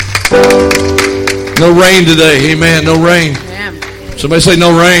No rain today. Amen. No rain. Somebody say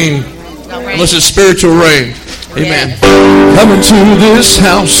no rain. Unless it's spiritual rain. Amen. Coming to this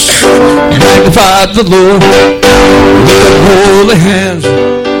house, magnify the Lord. Lift up holy hands,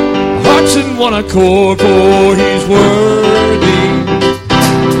 hearts in one accord, for He's worthy,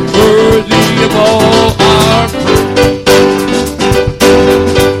 worthy of all our praise.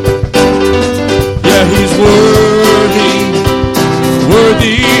 Yeah, He's worthy,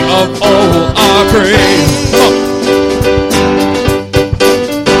 worthy of all our praise.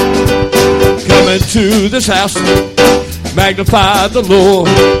 Come on. To this house, magnify the Lord,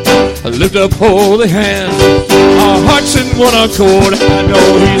 lift up holy hands, our hearts in one accord. I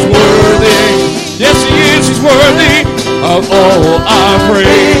know He's worthy, yes He is, He's worthy of all our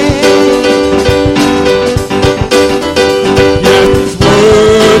praise. Yeah, He's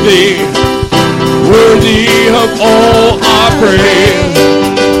worthy, worthy of all our praise.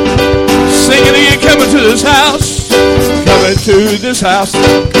 Sing it again, coming to this house, coming to this house.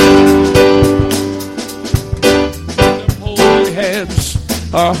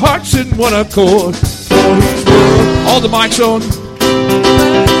 Our hearts in one accord, for His word. All the mics on.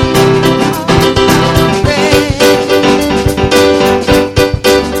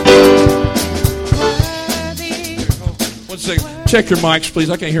 One second. Check your mics, please.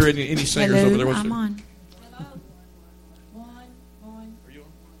 I can't hear any singers. Hello, over there. I'm on. Are you on?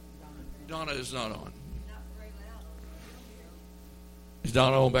 Donna is not on. Is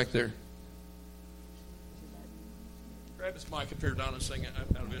Donna on back there? Grab this mic up here, Donna, and sing it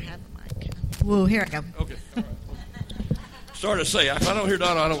out of it. Whoa, here I go. Okay. All right. Start to say. If I don't hear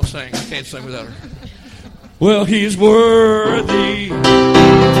Donna, I don't sing. I can't sing without her. Well, He's worthy,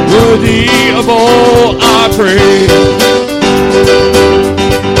 worthy of all our praise.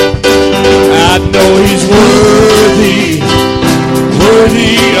 I know He's worthy,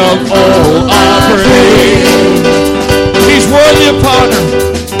 worthy of all our praise. He's worthy of honor,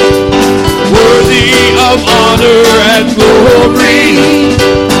 worthy of honor and glory,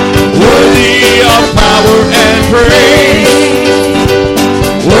 worthy of power and praise.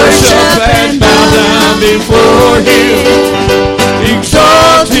 Worship and bow down before Him,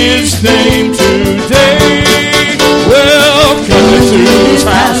 exalt His name today. Welcome to His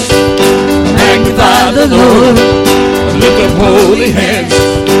house, magnify the Lord, lift up holy hands,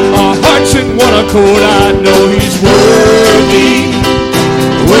 our hearts in one accord. I know He's worthy,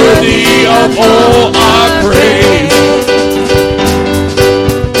 worthy of all our praise.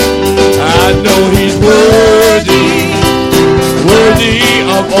 I know He's worthy, worthy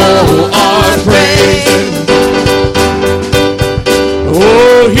of all our praise.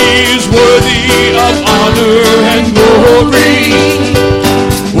 Oh, He's worthy of honor and glory,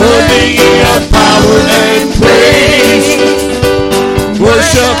 worthy of power and praise.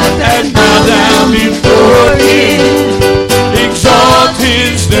 Worship and bow down before Him, exalt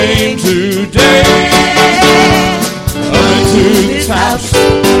His name today. Unto this house,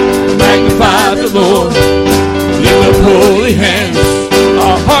 magnify the Lord, lift up holy hands,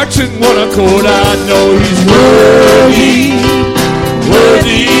 our hearts in one accord. I know He's worthy,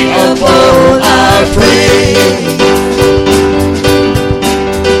 worthy of all our praise.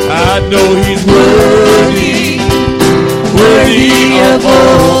 I know He's worthy, worthy of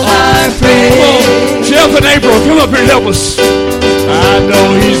all our praise. Come on, Jeff and April, come up here and help us. I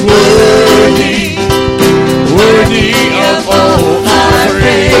know He's worthy, worthy of all our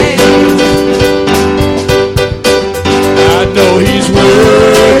praise. I know He's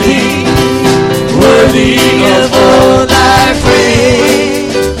worthy, worthy of all our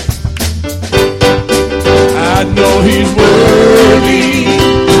praise. I know He's worthy,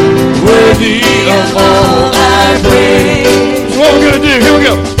 worthy of all our praise. So what we're going to do, here we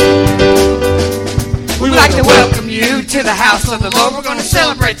go. We'd like to welcome you to the house of the Lord. We're going to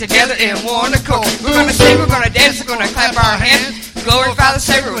celebrate together in one accord. We're going to sing, we're going to dance, we're going to clap our hands, glorify the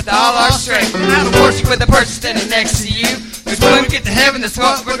Savior with all our strength. We're going to worship with the person standing next to you. Because when we get to heaven, that's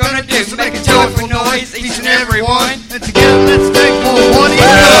what we're going to do. So make a joyful noise, each and every one. And together, let's thank for one.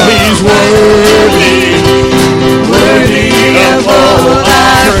 Well, He's worthy, worthy of all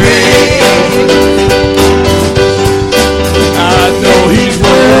our praise. I know He's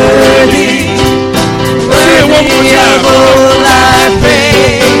worthy, worthy of all our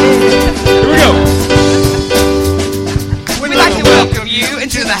praise. Here we go. We'd like to welcome you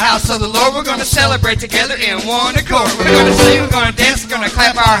into the house of the Lord. We're going to celebrate together in one accord. We're going to sing, we're going to dance, we're going to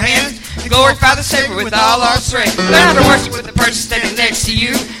clap our hands, and glorify the Savior with all our strength. We're going to worship with the person standing next to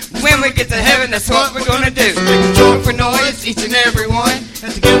you. When we get to heaven, that's what we're going to do. Make a joyful noise, each and every one.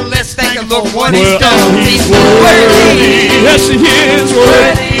 And together, let's thank the Lord for what He's done. He's worthy. Yes, He is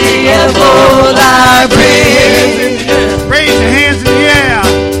worthy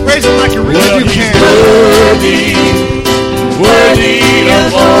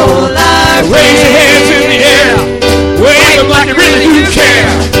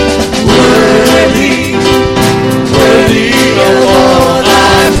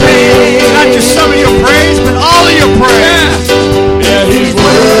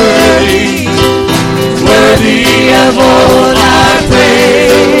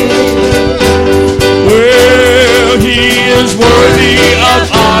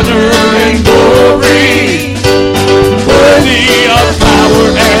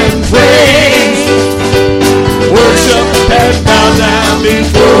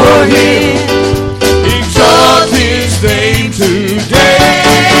for him. Exalt his name today.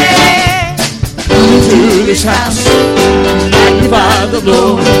 Come into this house, magnify the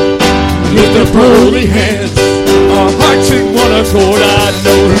Lord. Lift up holy hands, our hearts in one accord. I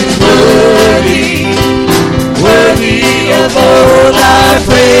know he's worthy, worthy of all our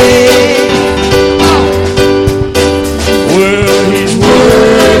praise. Well, he's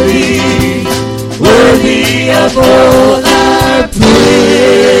worthy, worthy of all our praise.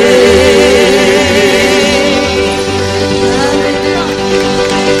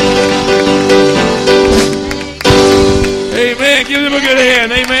 Amen. Give him a good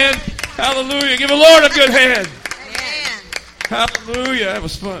hand. Amen. Hallelujah. Give the Lord a good hand. Amen. Hallelujah. That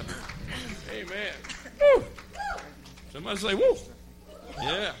was fun. Amen. Woo. Somebody say, woo.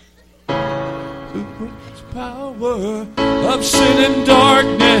 Yeah. Who brings power of sin and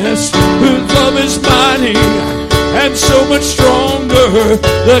darkness, whose love is mighty and so much stronger,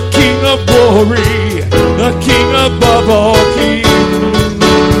 the King of glory, the King above all kings,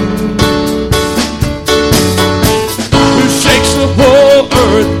 who shakes the whole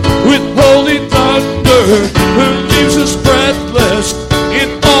earth with holy thunder, who leaves us breathless in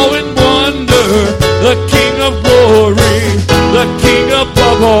awe and wonder, the King of glory, the King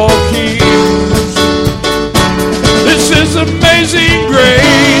above all kings. This is amazing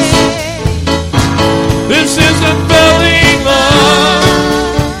grace. This is unfailing love.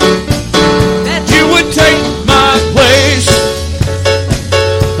 That you would take my place,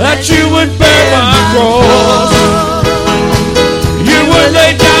 that you would bear my cross, you would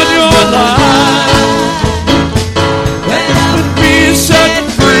lay down your life, that I would be set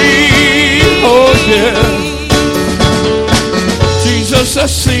free. Oh yeah. Jesus, I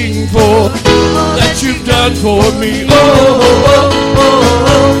sing for that you've done for me. Oh, oh, oh, oh,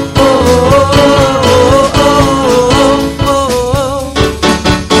 oh, oh, oh, oh.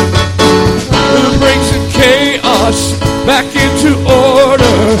 Who brings the chaos back into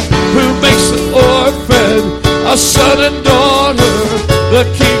order, who makes the orphan a son and daughter, the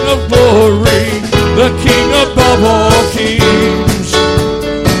King of glory, the King above all kings,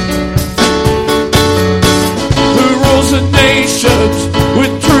 who rules the nations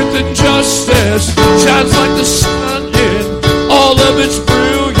with truth and justice, shines like the sun in all of its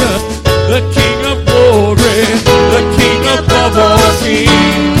brilliance, the King of glory, the King above all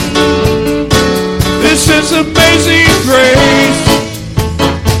kings. This is amazing grace.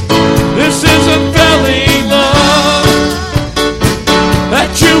 This is unfailing love, that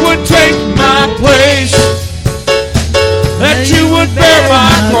you would take my place, that you would bear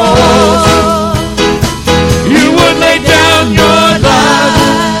my cross, you would lay down your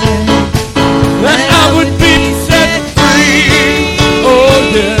life, that I would be set free. Oh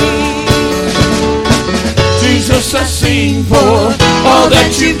yeah. Jesus, I sing for all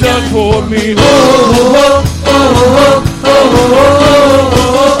that you've done for me. Oh, oh, oh, oh, oh, oh,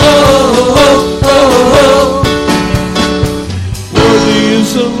 oh, oh, oh. Worthy is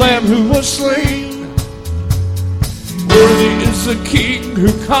the Lamb who was slain. Worthy is the King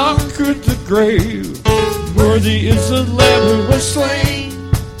who conquered the grave. Worthy is the Lamb who was slain.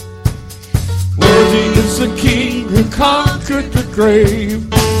 Worthy is the King who conquered the grave.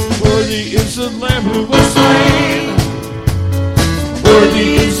 Worthy is the Lamb who was slain.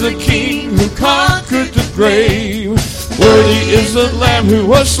 Worthy is the King who conquered the grave. Worthy is the Lamb who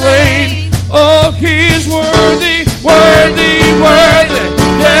was slain. Oh, he's worthy, worthy, worthy.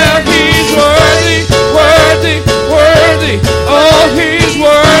 Yeah, he's worthy, worthy, worthy. Oh, he's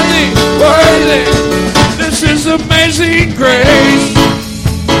worthy, worthy. This is amazing grace.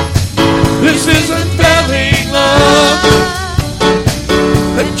 This is unfailing love,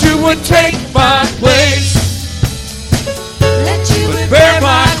 that you would take my place, that you would bear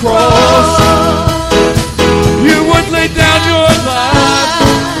my cross, you would lay down your life,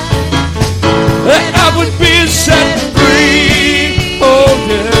 that I would be set free. Oh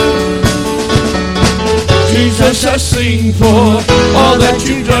yeah. Jesus, I sing for all that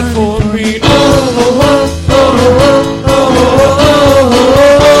you've done for me. Oh, oh, oh, oh, oh, oh, oh, oh,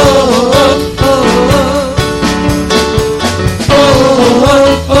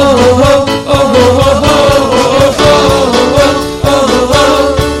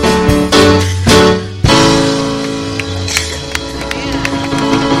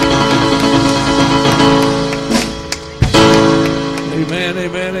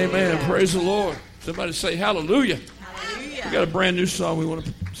 praise the Lord. Somebody say hallelujah. Hallelujah. We got a brand new song we want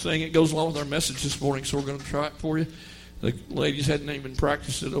to sing. It goes along with our message this morning, so we're going to try it for you. The ladies hadn't even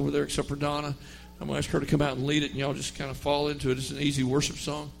practiced it over there except for Donna. I'm going to ask her to come out and lead it, and y'all just kind of fall into it. It's an easy worship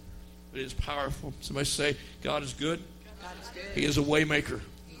song, but it is powerful. Somebody say, God is good. God is good. He is a way maker.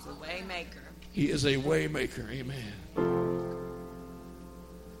 He's a waymaker. He is a way maker. Amen.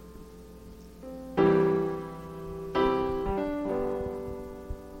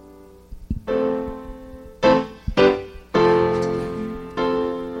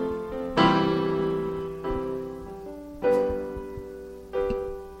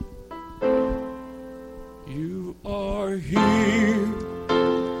 You are here.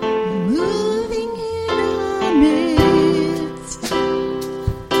 Moving in our midst,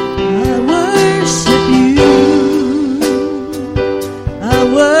 I worship you. I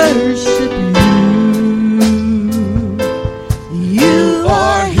worship you. You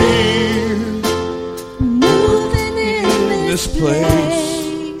are here. moving in This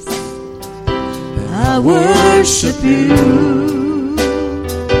place. I worship you.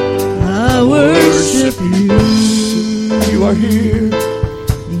 I worship you. You are here.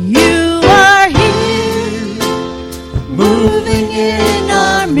 You are here, moving in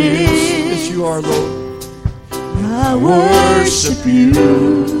our midst. Yes, you are, Lord. I worship you.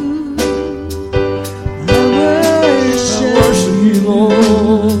 I I worship you,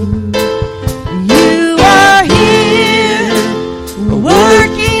 Lord. You are here,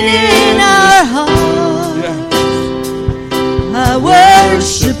 working in our hearts. Yeah. I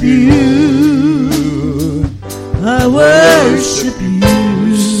worship you. I worship you.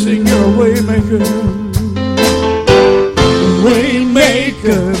 Sing your waymaker.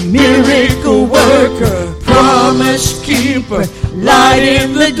 Waymaker, miracle worker, promise keeper, light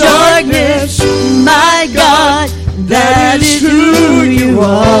in the darkness. My God, that is who you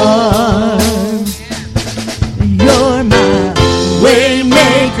are. You're my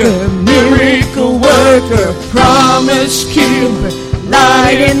waymaker, miracle worker, promise keeper,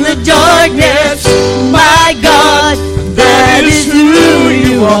 light in the darkness. My God, that is who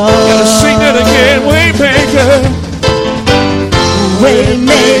you are. Gotta sing that again. Waymaker.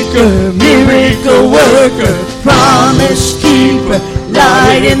 Waymaker, miracle worker, promise keeper,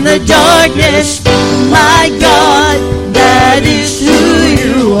 light in the darkness. My God, that is who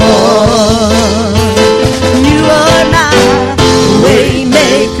you are. You are my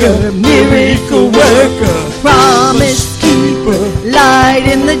waymaker, miracle worker, promise keeper, light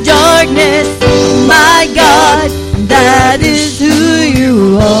in the darkness. My God, that is who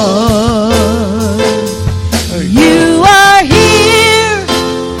you are. You are here,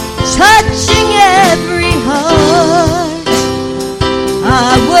 touching every heart. I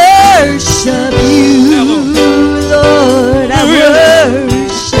worship you, Lord, I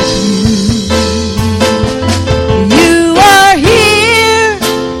worship you. You are here,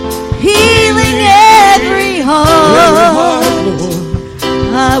 healing every heart.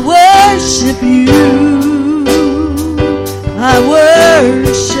 I worship you. I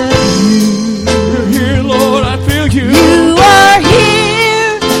worship you. You're here, Lord. I feel you. You are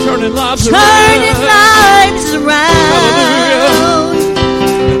here, Turning lives turning around. lives around.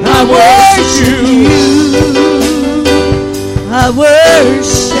 I worship you. I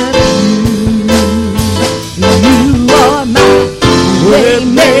worship you. You are my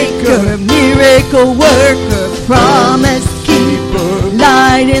waymaker, miracle worker, promise keeper,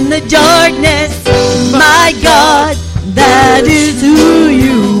 light in the darkness. My God, that is who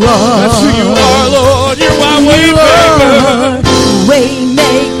you are. That's who you are, Lord. You're my You waymaker. are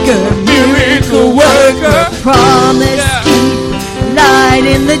waymaker, miracle worker, promise Yeah. keeper, light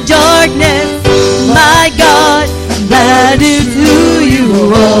in the darkness. My God, that is who you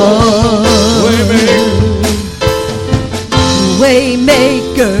are.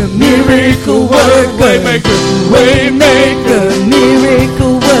 Waymaker, miracle worker, Waymaker. waymaker,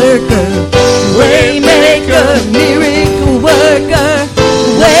 miracle worker, waymaker, miracle worker,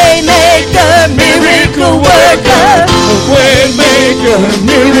 waymaker, miracle worker, Waymaker.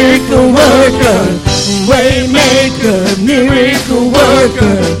 miracle worker, waymaker, miracle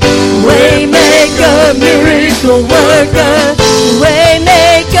worker, waymaker, miracle worker,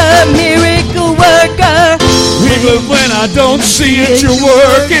 waymaker, miracle worker. Even when I don't see it, you're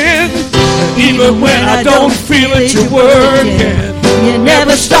working. Even when I don't feel it, you're working. You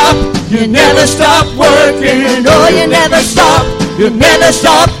never stop, you never stop working. Oh, you never stop, you never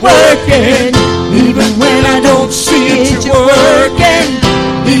stop working. Even when I don't see it, you're working.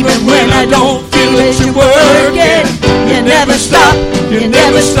 Even when I don't feel it, you're working. You never stop, you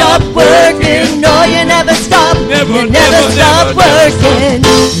never stop working. No, you never stop, you never stop working.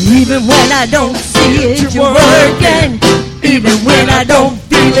 Even when I don't see it, you're working. Even when I don't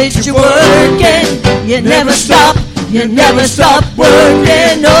feel it, you're working. You never stop, you never stop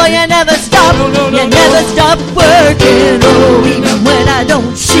working. No, you never stop, you never stop working. Oh, even when I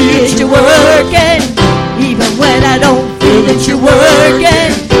don't see it, you're working. Even when I don't feel it, you're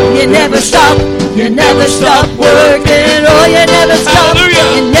working. You You never stop working. Oh, you never stop. Hallelujah.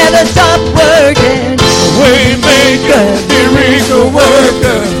 You never stop working. Waymaker, miracle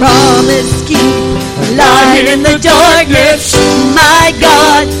worker, Promise keep light in the darkness. My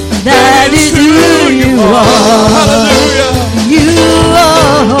God, that is who you are. hallelujah. You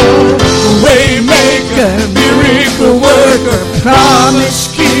are Waymaker, miracle worker,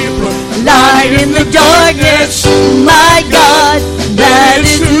 promise keeper, light in the darkness. My God, that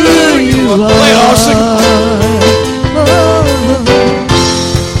is who you are. Play it all, sing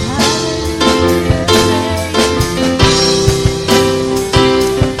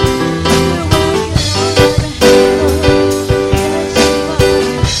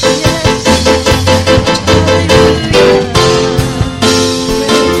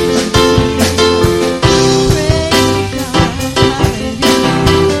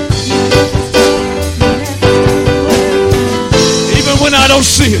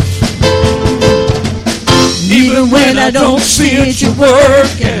see it. Even when I don't see it, you're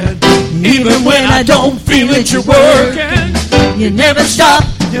working. Even when I don't feel it, you're working. You never stop.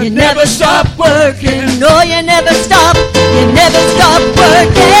 You never stop working. No, you never stop. You never stop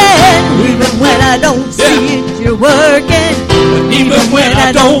working. Even when I don't see it, you're working. Even when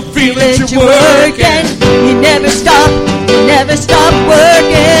I don't feel it, you're working. You never stop. You never stop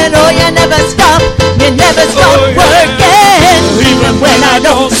working. Oh, you never stop. You never stop working. Even when I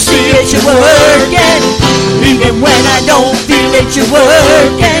don't see it, you're working. Even when I don't feel it, you're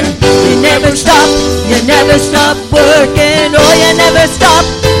working. You never stop. You never stop working. Oh, you never stop.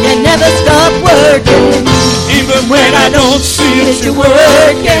 You never stop working. Even when I don't see it, you're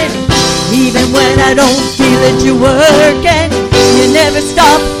working. Even when I don't feel it, you're working. You never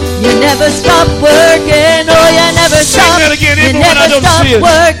stop. You never stop working. Oh, you never stop. Sing that again. You Even when I never don't stop see it.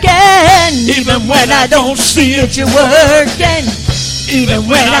 working. Even when I don't see it, you're working. Even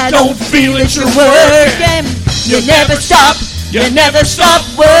when I don't feel it, you're working. You never stop. You never stop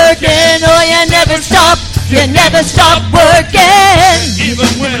working. Oh, you never stop. You never stop working. Even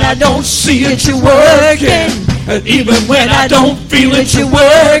when I don't see it, you're working. And even when I don't feel it, you're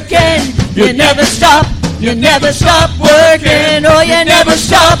working. You never stop. You never stop working. Oh, you never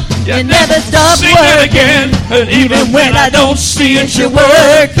stop. You never stop Sing it again. And even when I don't see it, you're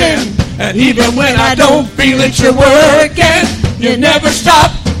working. And even when I don't feel it, you're working. You never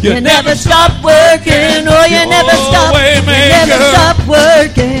stop. You never stop working. Oh, you never stop. You never stop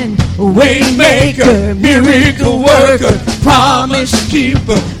working. Waymaker, miracle worker, promise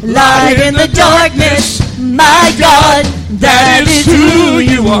keeper, light in the darkness. My God, that is who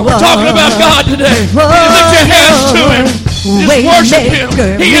you are. We're talking about God today. Lift your hands to Him. Just worship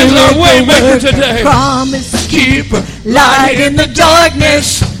Him. He is our waymaker today. Promise keeper, light in the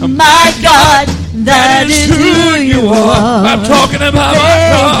darkness. My God, that is who you are. I'm talking about my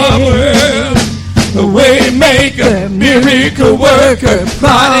God. The waymaker, miracle worker,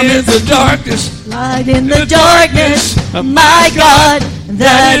 light in the darkness. Light in the darkness. My God,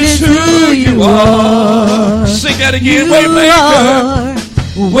 that is who you are. Sing that again.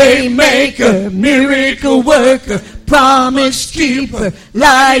 Waymaker, miracle worker, promise keeper,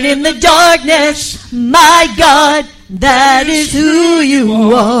 light in the darkness. My God, that is who you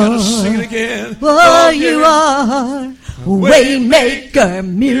are. Sing it again. Oh, you are. Waymaker,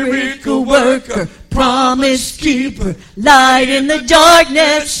 miracle worker, promise keeper, light in the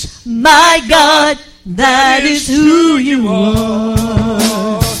darkness. My God, that is who you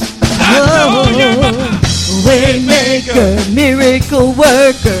are. Waymaker, miracle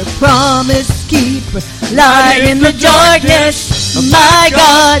worker, promise keeper, light in the darkness. My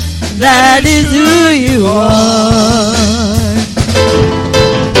God, that is who you are.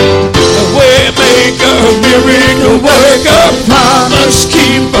 Waymaker, miracle worker, promise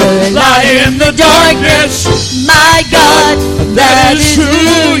keeper, light in the darkness. My God, that is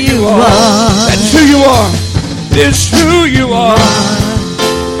who you are. That's who you are. It's who you are.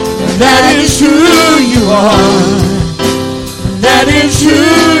 That is who you are. That is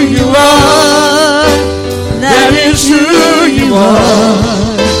who you are. That is who you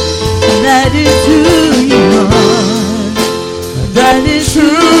are. That is who you are. That is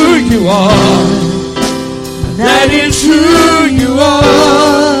who you are. That is who you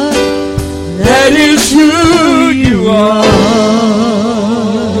are. That is who you are.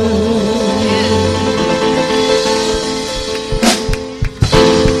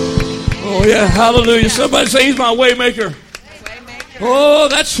 Oh yeah, hallelujah. Somebody say He's my waymaker. Oh,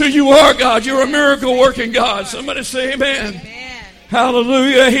 that's who you are, God. You're a miracle working God. Somebody say amen.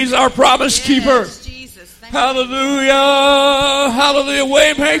 Hallelujah. He's our promise keeper. Hallelujah. Hallelujah.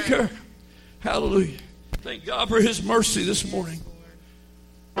 Waymaker. Hallelujah. Thank God for His mercy this morning.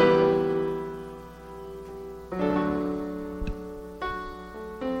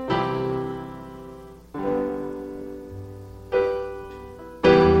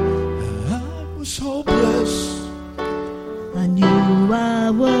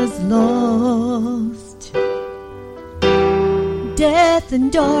 was lost. Death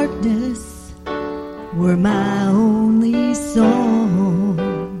and darkness were my only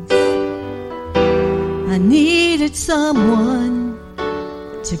songs. I needed someone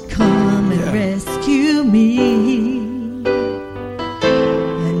to come and rescue me.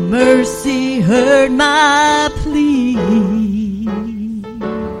 And mercy heard my plea.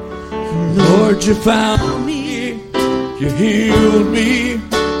 Lord, you found me, you healed me,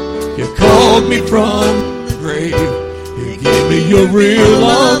 you called me from the grave, you gave me your real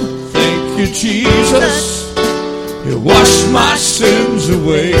love. Thank you, Jesus. You washed my sins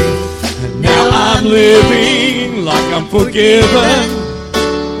away, and now I'm living like I'm forgiven.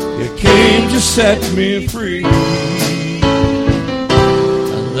 You came to set me free.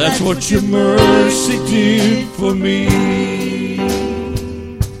 And that's what your mercy did for me.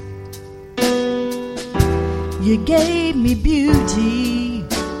 You gave me beauty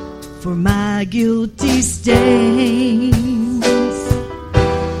for my guilty stains,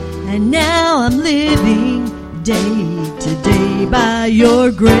 and now I'm living day to day by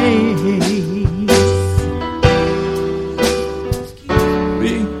your grace.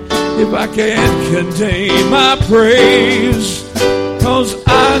 If I can't contain my praise, 'cause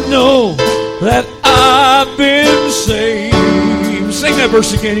I know that I've been saved. Sing that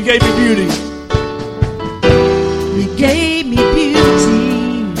verse again. You gave me beauty. You gave me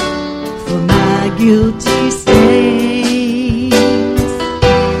beauty for my guilty stains,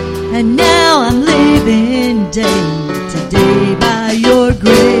 and now I'm living day to day by your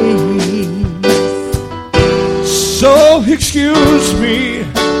grace. So excuse me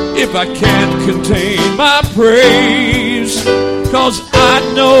if I can't contain my praise, 'cause I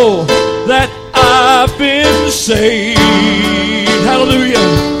know that I've been saved. Hallelujah.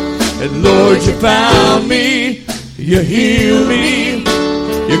 And Lord, you found me, you healed me,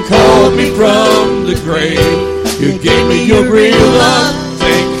 you called me from the grave, you gave me your real love.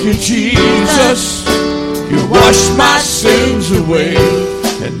 Thank you, Jesus. You washed my sins away,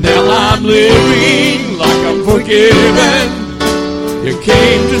 and now I'm living like I'm forgiven. You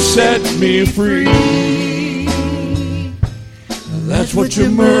came to set me free. That's what your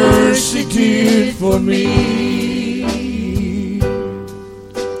mercy did for me.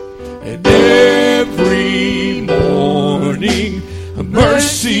 And every morning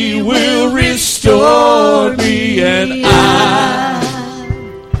mercy will restore me, and I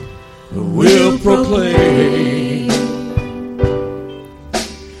will proclaim.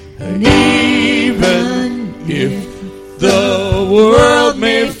 And even if the world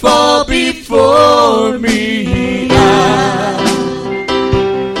may fall before me, I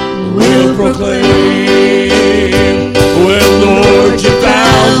will proclaim. Well, Lord, you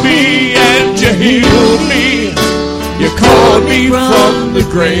found me and you healed me. You called me from the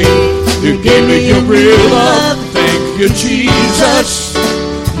grave. You gave me your real love. Thank you, Jesus.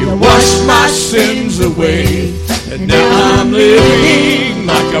 You washed my sins away, and now I'm living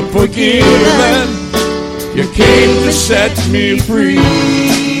like I'm forgiven. You came to set me free.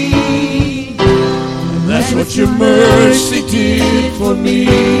 And that's what your mercy did for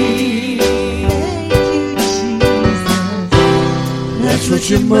me. That's what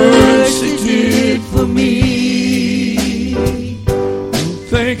your mercy did for me.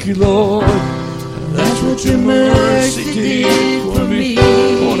 Thank you, Lord. That's what your mercy did for me. I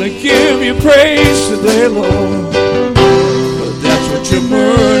want to give you praise today, Lord. But that's what your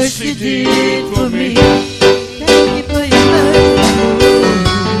mercy did for me.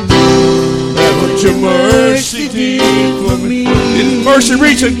 Your mercy did for me. Did mercy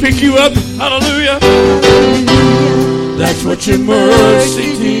reach and pick you up? Hallelujah. That's what your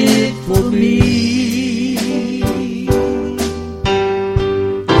mercy did for me.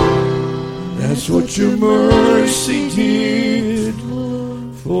 That's what your mercy did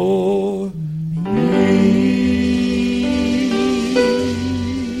for me.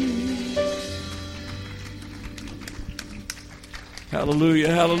 Hallelujah,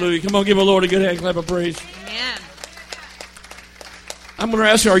 hallelujah. Come on, give the Lord a good hand clap of praise. Amen. I'm going to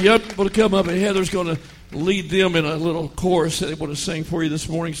ask our young people to come up, and Heather's going to lead them in a little chorus that they want to sing for you this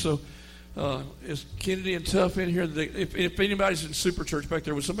morning. So is Kennedy and Tuff in here? If anybody's in Super Church back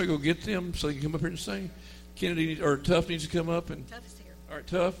there, would somebody go get them so they can come up here and sing? Kennedy or Tuff needs to come up. And Tuff is here. All right,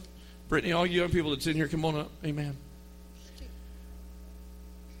 Tuff. Brittany, all you young people that's in here, come on up. Amen.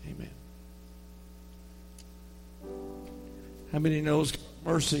 Amen. How many knows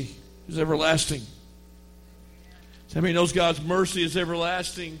mercy is everlasting? How many knows God's mercy is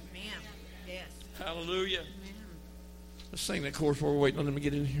everlasting? Amen. Yes. Hallelujah. Amen. Let's sing that chorus while we're waiting on them to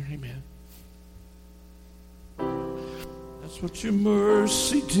get in here. Amen. That's what your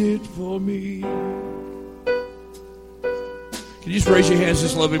mercy did for me. Can you just raise your hands,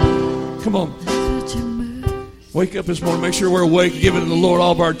 just love him? Come on. Wake up this morning. Make sure we're awake, giving the Lord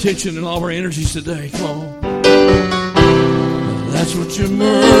all of our attention and all of our energies today. Come on. That's what your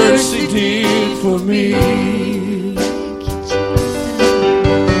mercy did for me.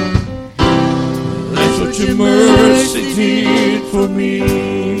 That's what your mercy did for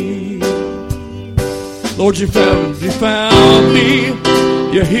me. Lord, you found me.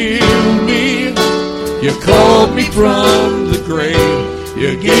 You healed me. You called me from the grave.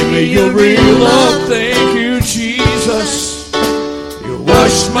 You gave me your real love. Thank you, Jesus. You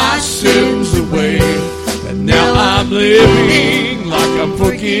washed my sins away. And now I'm living like I'm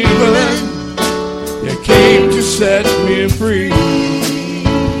forgiven. You came to set me free.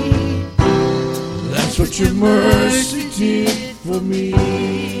 That's what your mercy did for me.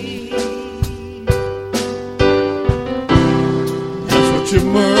 That's what your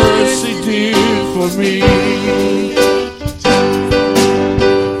mercy did for me.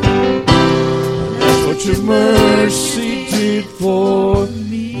 That's what your mercy did for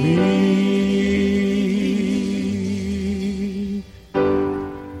me.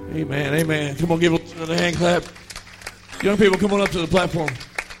 Amen, amen. Come on, give another hand clap. Young people, come on up to the platform.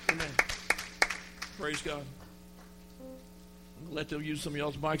 Amen. Praise God. I'm going to let them use some of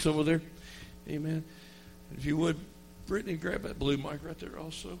y'all's mics over there. Amen. If you would, Brittany, grab that blue mic right there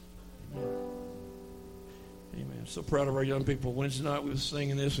also. Amen. Amen. So proud of our young people. Wednesday night we were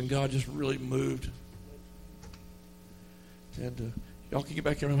singing this and God just really moved. And y'all can get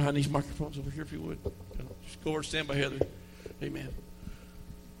back here behind these microphones over here if you would. Just go over and stand by Heather. Amen.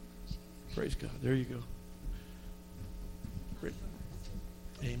 Praise God. There you go.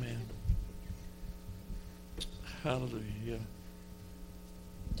 Amen. Hallelujah.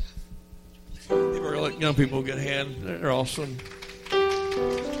 Give our young people a good hand. They're awesome.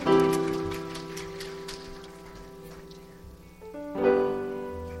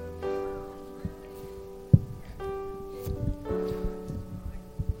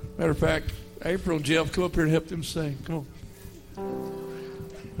 Matter of fact, April and Jeff, come up here and help them sing. Come on.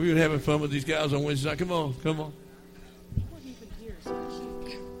 We've been having fun with these guys on Wednesday night. Come on, come on.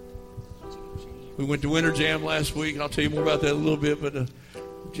 We went to Winter Jam last week. I'll tell you more about that in a little bit, but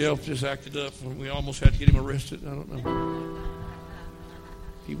Jeff just acted up, and we almost had to get him arrested. I don't know.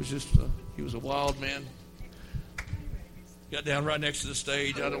 He was just, he was a wild man. Got down right next to the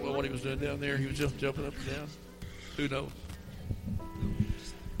stage. I don't know what he was doing down there. He was just jumping up and down. Who knows?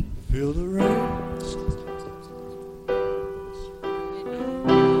 Feel the rain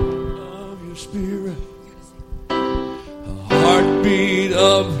of your spirit, a heartbeat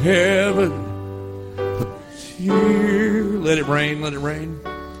of heaven. Here, let it rain, let it rain.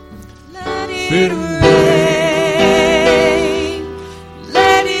 Let it rain,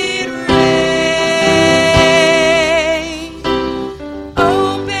 let it rain.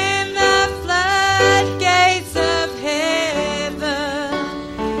 Open the floodgates of heaven.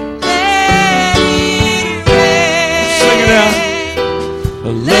 Let it rain. Sing it out.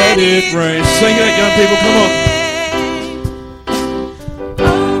 Let it rain. Sing it out, young people. Come on.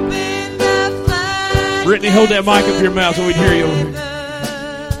 Brittany, hold that mic up to your mouth so we can hear you over here.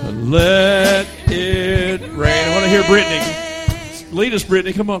 Let it rain. I want to hear Brittany. Lead us,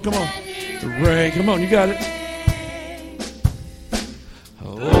 Brittany. Come on, come on. The rain. Come on, you got it.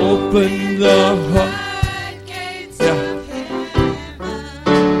 Open the heart. Yeah.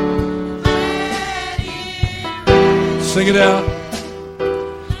 Sing it out.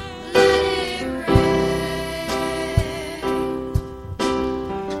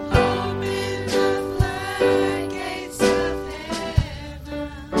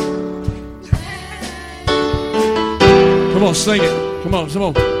 Come on, sing it. Come on, come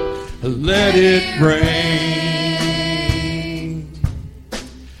on. Let it rain.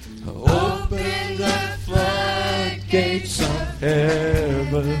 Open the floodgates of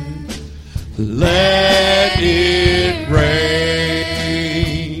heaven. Let it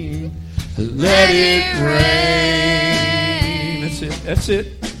rain. Let it rain. That's it. That's it.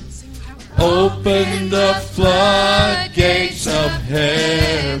 Open the floodgates of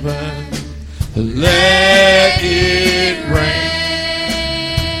heaven. Let it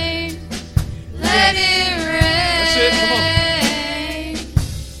rain. Let it rain. That's it. Come on.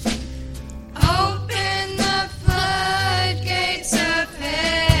 Open the floodgates of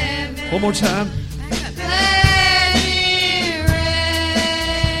heaven. One more time. Let it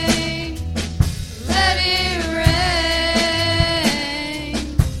rain. Let it rain.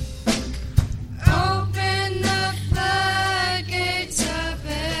 Open the floodgates of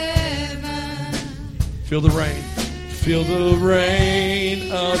heaven. Feel the rain. Feel the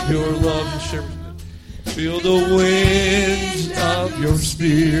rain of your love. Feel the winds of your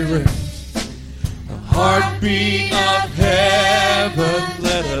spirit. The heartbeat of heaven,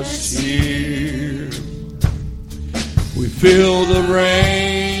 let us hear. We feel the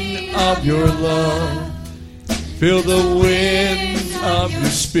rain of your love. Feel the winds of your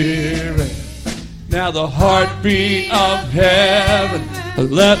spirit. Now the heartbeat of heaven,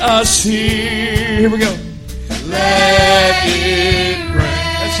 let us hear. Here we go. Let it rain.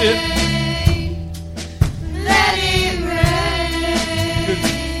 That's it. Let it rain.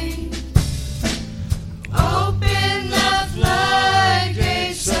 Open the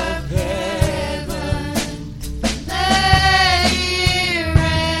floodgates of heaven. Let it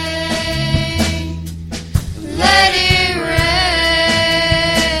rain. Let it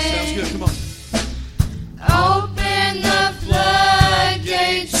rain. Sounds good. Come on. Open the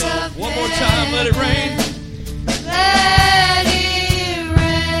floodgates of heaven. One more time. Let it rain. Let it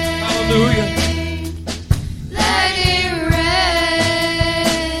rain. Hallelujah. Let it rain.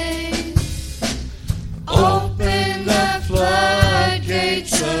 Open the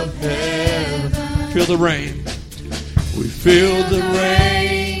floodgates of heaven. Feel the rain. We feel the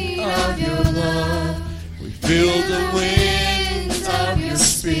rain of your love. We feel the winds of your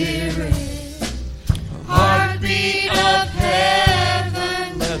spirit. A heartbeat of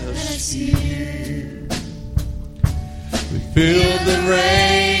heaven, let us hear. We feel the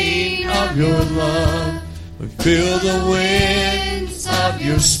rain of your love. We feel the winds of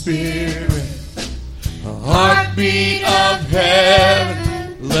your spirit. A heartbeat of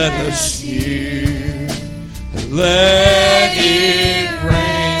heaven, let us hear. Let it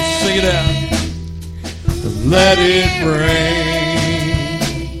rain. Sing it out. Let it rain.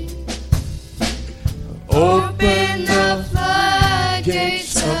 Open the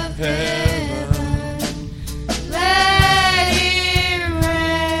floodgates of heaven. Let it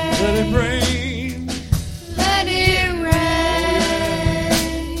rain. Let it rain. Let it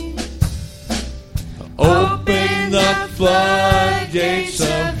rain. Open the floodgates of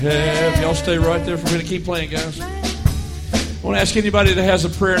heaven. Y'all stay right there. We're going to keep playing, guys. I want to ask anybody that has a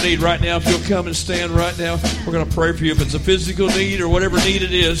prayer need right now, if you'll come and stand right now. We're going to pray for you. If it's a physical need or whatever need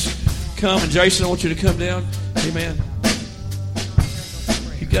it is, come. And Jason, I want you to come down. Amen.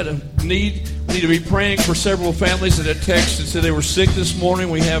 You've got a need. We need to be praying for several families that had texted and said they were sick this morning.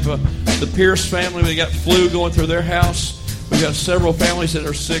 We have the Pierce family. They got flu going through their house. We've got several families that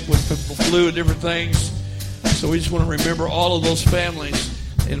are sick with flu and different things. So we just want to remember all of those families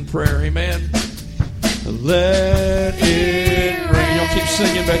in prayer. Amen. Let it rain. Y'all keep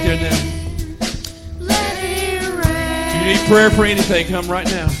singing back there now. Let it rain. If you need prayer for anything, come right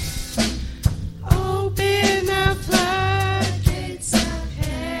now. Open the floodgates of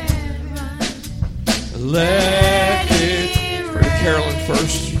heaven. Let it. Pray to Carolyn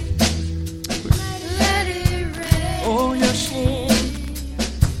first. Let it rain. Oh, yes, Lord.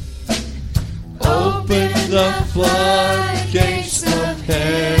 Open the floodgates of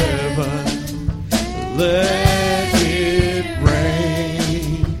heaven. Let it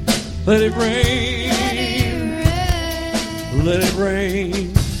rain. Let it rain. Let it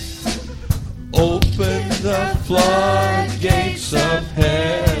rain. Open the floodgates of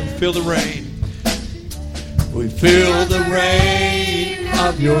heaven. Feel the rain. We feel the rain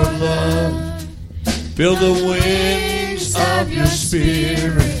of your love. Feel the winds of your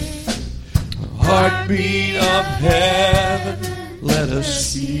spirit. A heartbeat of heaven, let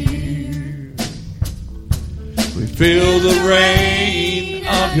us hear. We feel the rain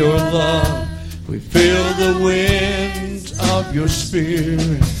of your love. We feel the winds of your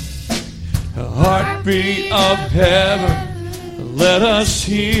spirit. A heartbeat of heaven, let us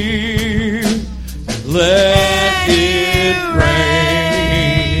hear. Let it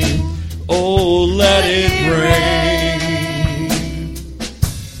rain. Oh, let it rain.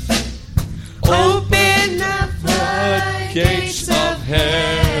 Open the floodgates of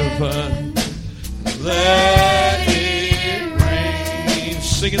heaven. Let it rain.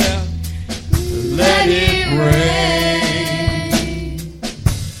 Sing it out. Let it rain.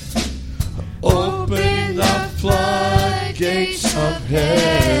 Open the floodgates of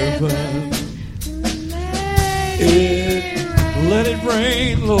heaven. Let it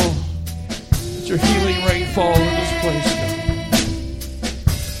rain, Lord. Let your healing rain fall in this place,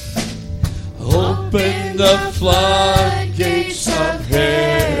 God. Open the floodgates of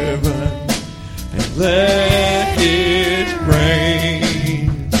heaven and let it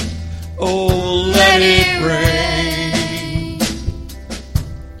rain. Oh, let it rain.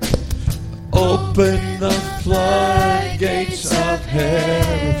 Open the floodgates of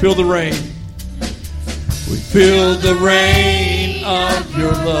heaven. Feel the rain. We feel the rain of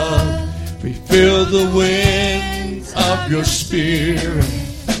your love. We feel the wind of your spirit.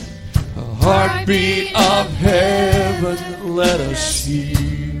 A heartbeat of heaven, let us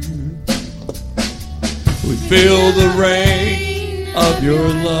hear. We feel the rain of your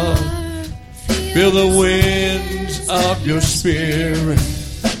love. Feel the winds of your spirit.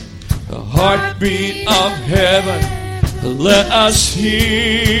 A heartbeat of heaven, let us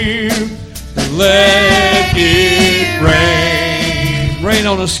hear. Let it rain. Rain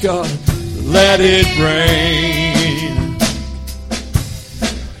on us, God. Let it rain.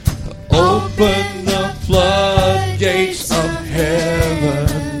 Open the floodgates of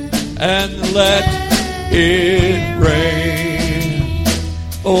heaven and let it rain.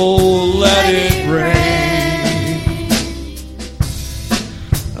 Oh, let it rain.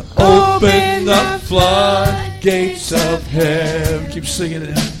 Open the floodgates of heaven. Keep singing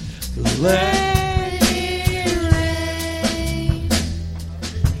it. Let it rain.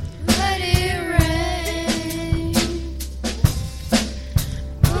 Let it rain.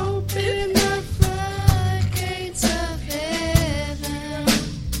 Open the floodgates of heaven.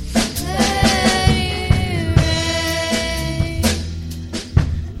 Let it rain.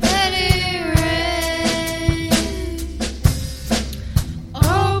 Let it rain.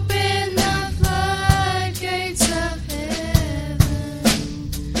 Open the floodgates of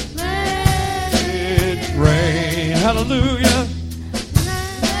rain. Hallelujah.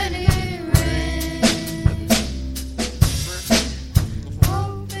 Let it rain.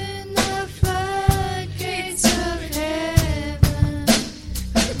 Open the floodgates of heaven.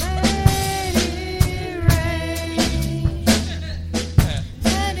 Let it rain.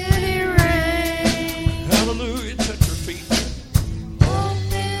 Let it rain. Hallelujah. Touch your feet.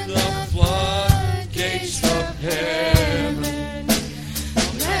 Open the floodgates of heaven.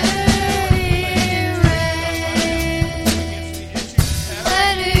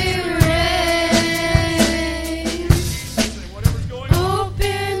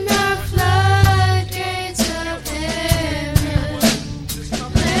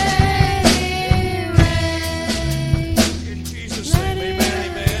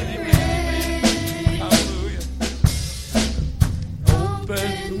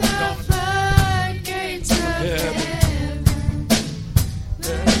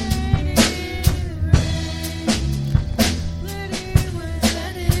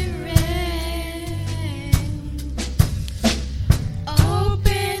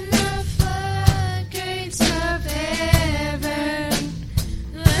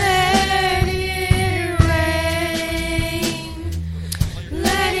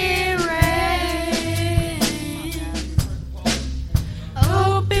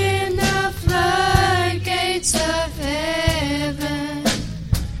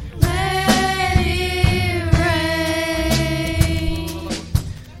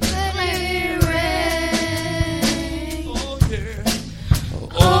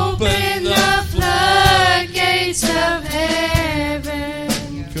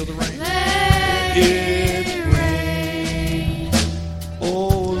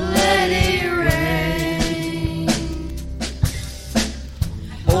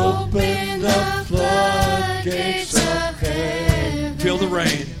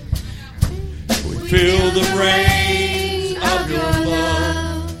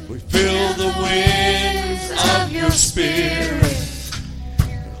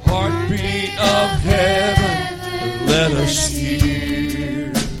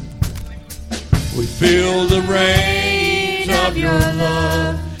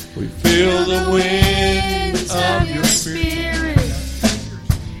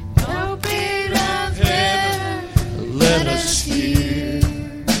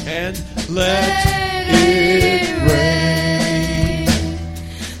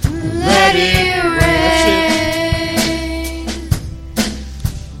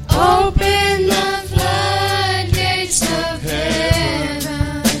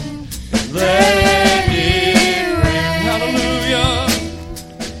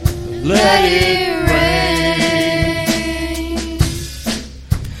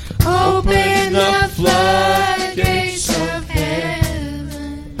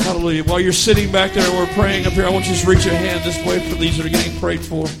 While you're sitting back there and we're praying up here, I want you to just reach your hand this way for these that are getting prayed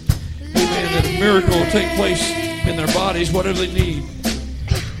for. Amen. That a miracle will take place in their bodies, whatever they need.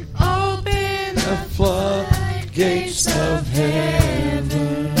 Open the floodgates of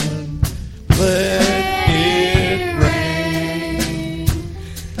heaven. Let it rain.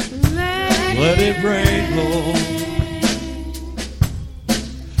 Let it rain, Lord.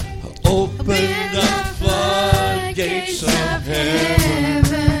 Open the floodgates of heaven.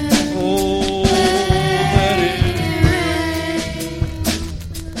 Oh, let it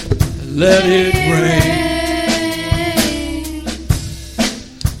let it rain.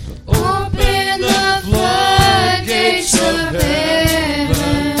 Open the floodgates of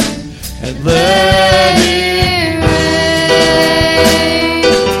heaven And let it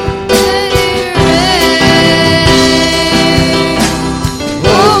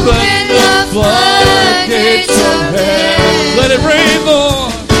Open the floodgates of heaven. Let it rain,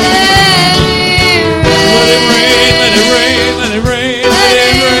 Lord. Let Let it rain, let it rain, let it rain, let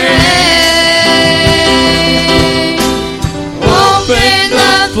it rain. Open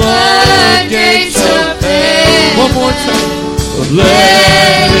the floodgates of heaven. One more time.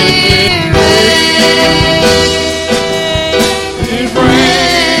 Let it rain. It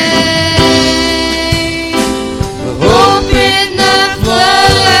rain. Open the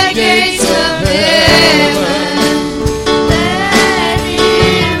floodgates of heaven. Let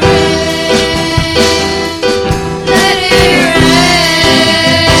it rain. Let it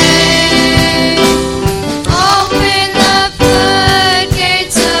rain. Open the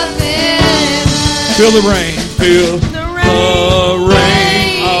floodgates of heaven. Feel the rain, feel the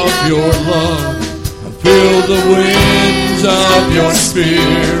rain of your love. Feel the winds of your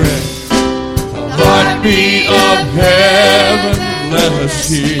spirit. A heartbeat of heaven, let us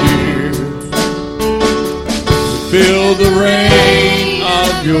hear. Feel the rain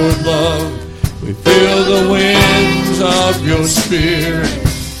of your love. We feel the winds of your spirit.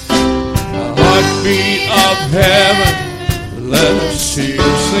 A heartbeat of heaven, let us hear.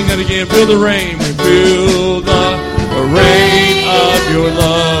 Sing that again. Feel the rain. We feel the rain of your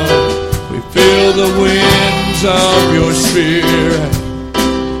love. We feel the winds of your spirit.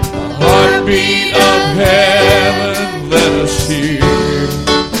 A heartbeat of heaven, let us hear.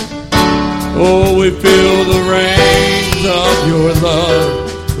 Oh, we feel the rains of your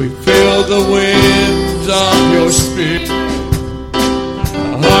love. We feel the winds of your spirit.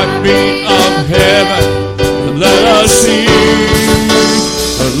 A heartbeat of heaven, let us hear.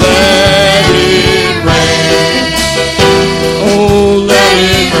 Let it rain. Oh, let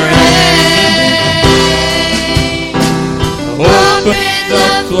it rain. Open the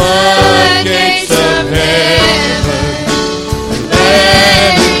floodgates of heaven.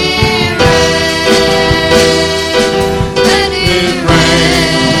 Let it rain.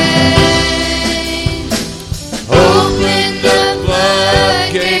 Open the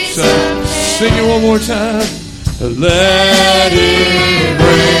floodgates of heaven. Sing it one more time. Let it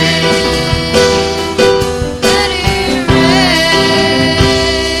rain. Let it rain.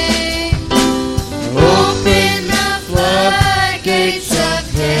 Open the floodgates of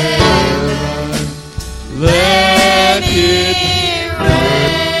heaven. Let it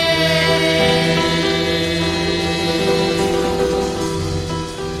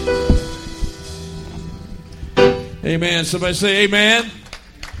rain. Amen. Somebody say amen.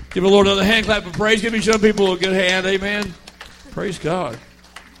 Give the Lord another hand clap of praise. Give each other people a good hand. Amen. Praise God.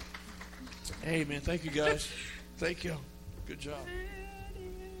 Amen. Thank you, guys. Thank you. Good job.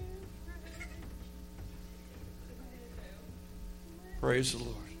 Praise the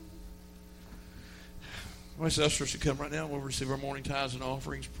Lord. Miss Esther should come right now. We'll receive our morning tithes and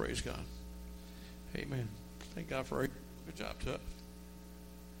offerings. Praise God. Amen. Thank God for a good job, Tuck.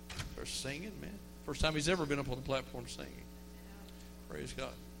 For singing, man. First time he's ever been up on the platform singing. Praise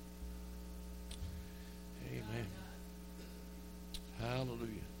God. Amen. Hallelujah.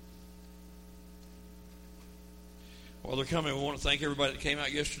 While they're coming, we want to thank everybody that came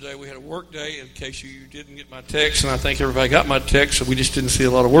out yesterday. We had a work day, in case you didn't get my text, and I think everybody got my text, so we just didn't see a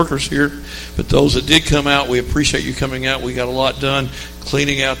lot of workers here. But those that did come out, we appreciate you coming out. We got a lot done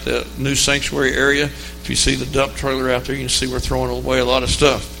cleaning out the new sanctuary area. If you see the dump trailer out there, you can see we're throwing away a lot of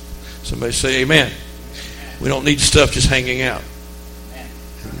stuff. Somebody say amen. We don't need stuff just hanging out.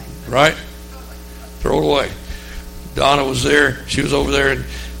 Right? Throw it away. Donna was there. She was over there, and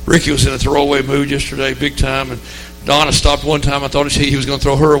Ricky was in a throwaway mood yesterday, big time. And Donna stopped one time. I thought he was going to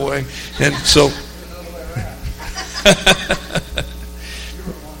throw her away. And so...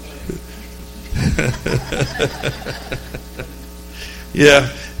 yeah,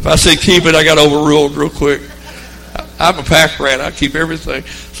 if I say keep it, I got overruled real quick. I'm a pack rat. I keep everything.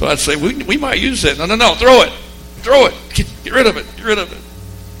 So I'd say, we might use that. No, throw it. Throw it. Get rid of it. Get rid of it.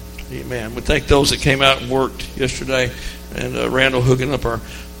 Amen. We thank those that came out and worked yesterday. And Randall hooking up our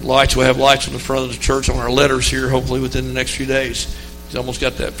lights. We'll have lights on the front of the church on our letters here, hopefully within the next few days. He's almost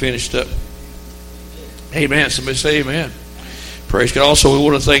got that finished up. Amen. Somebody say amen. Praise God. Also, we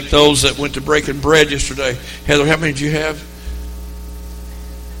want to thank those that went to breaking bread yesterday. Heather, how many did you have?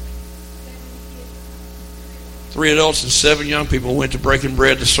 3 adults and 7 young people went to breaking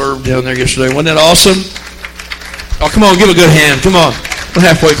bread to serve down there yesterday. Wasn't that awesome? Oh, come on, give a good hand. Come on. A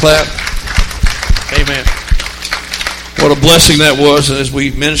halfway clap. Amen. What a blessing that was as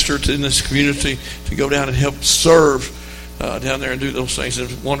we ministered in this community to go down and help serve down there and do those things.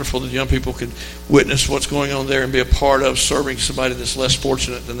 It's wonderful that young people could witness what's going on there and be a part of serving somebody that's less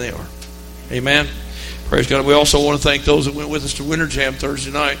fortunate than they are. Amen. Praise God. We also want to thank those that went with us to Winter Jam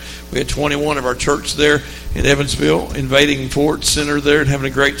Thursday night. We had 21 of our church there in Evansville, invading Ford Center there and having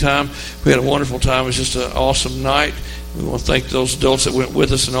a great time. We had a wonderful time. It was just an awesome night. We want to thank those adults that went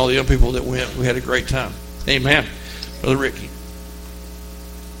with us and all the young people that went. We had a great time. Amen. Brother Ricky.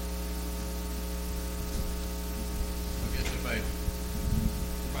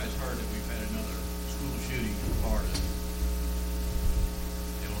 Everybody's heard that we've had another school shooting in Florida.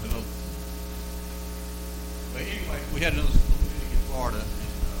 Hello. But anyway, we had another school shooting in Florida,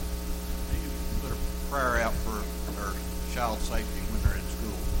 and you put a prayer out for our child's safety when they're in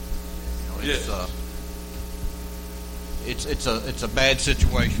school. It's a bad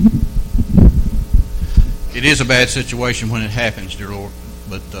situation. It is a bad situation when it happens, dear Lord.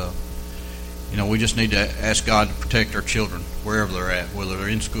 But we just need to ask God to protect our children wherever they're at, whether they're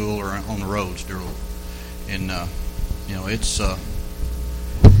in school or on the roads, dear Lord. And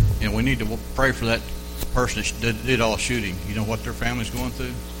we need to pray for that person that did all the shooting. You know what their family's going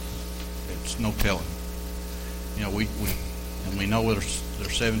through? It's no telling. We know there's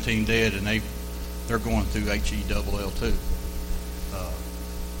 17 dead, and they're going through HELL too.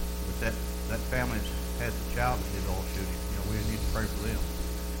 But that family has a child that did all the shooting. We need to pray for them,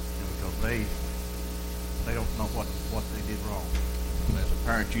 because they don't know what they did wrong. As a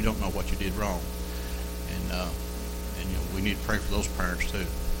parent, you don't know what you did wrong, and we need to pray for those parents too.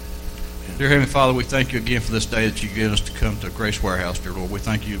 Dear Heavenly Father, we thank you again for this day that you give us to come to Grace Warehouse, dear Lord. We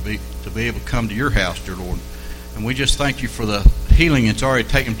thank you to be able to come to your house, dear Lord. And we just thank you for the healing that's already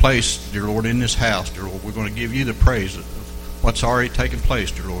taken place, dear Lord, in this house, dear Lord. We're going to give you the praise of what's already taken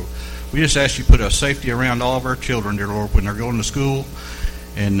place, dear Lord. We just ask you to put a safety around all of our children, dear Lord, when they're going to school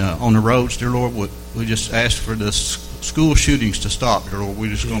and on the roads, dear Lord. We just ask for the school shootings to stop, dear Lord. We're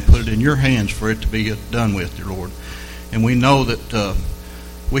just going to put it in your hands for it to be done with, dear Lord. And we know that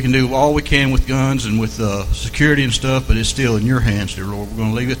we can do all we can with guns and with security and stuff, but it's still in your hands, dear Lord. We're going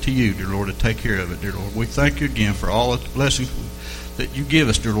to leave it to you, dear Lord, to take care of it, dear Lord. We thank you again for all the blessings that you give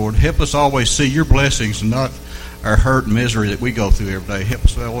us, dear Lord. Help us always see your blessings and not our hurt and misery that we go through every day. Help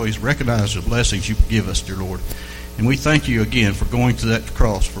us always recognize the blessings you give us, dear Lord. And we thank you again for going to that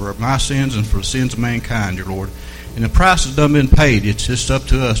cross for my sins and for the sins of mankind, dear Lord. And the price has done been paid. It's just up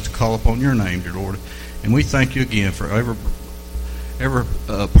to us to call upon your name, dear Lord. And we thank you again for every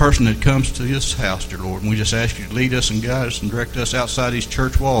person that comes to this house, dear Lord. And we just ask you to lead us and guide us and direct us outside these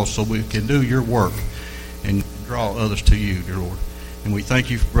church walls so we can do your work and draw others to you, dear Lord. And we thank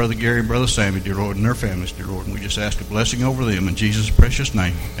you for Brother Gary and Brother Sammy, dear Lord, and their families, dear Lord. And we just ask a blessing over them in Jesus' precious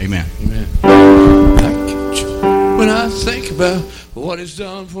name. Amen. Amen. When I think about what it's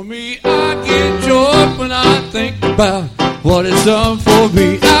done for me, I get joy when I think about what it's done for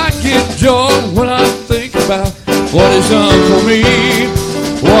me. I get joy when I think about what it's done for me,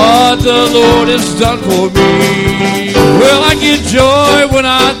 what the Lord has done for me. Well, I get joy when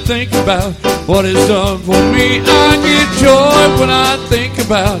I think about what it's done for me. I get joy when I think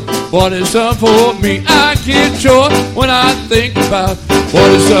about what it's done for me. I get joy when I think about what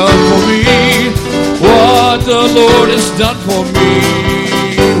it's done for me, what the Lord has done for me.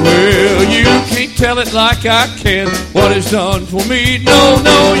 Well, you can't tell it like I can, what it's done for me.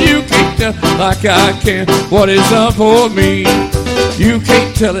 No, you can't tell it like I can, what it's done for me. You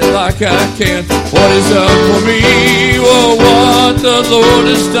can't tell it like I can, what it's done for me. Well, what the Lord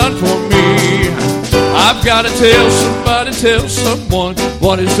has done for me. I've got to tell somebody, tell someone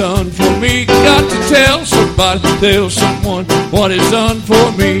what it's done for me. Got to tell somebody, tell someone what it's done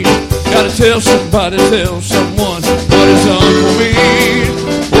for me. Got to tell somebody, tell someone what it's done for me.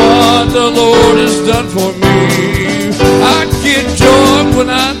 What the Lord has done for me. I get joy when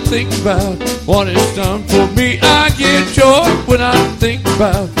I think about what it's done for me. I get joy when I think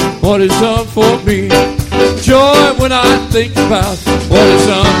about what it's done for me. Joy when I think about what it's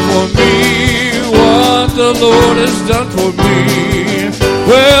done for me, what the Lord has done for me.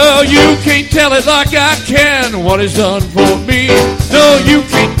 Well, you can't tell it like I can, what it's done for me. No, you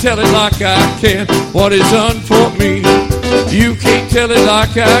can't tell it like I can, what it's done for me. You can't tell it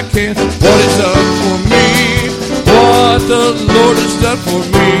like I can, what it's done for me, what the Lord has done for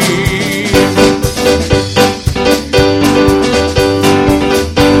me.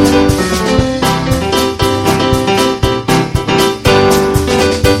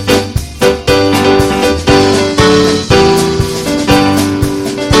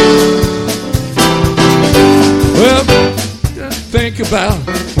 Well, think about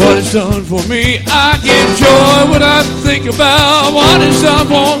what He's done for me. I get joy when I think about what He's done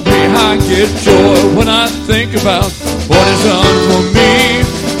for me. I get joy when I think about what He's done for me.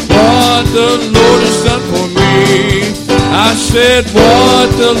 What the Lord has done for me. I said what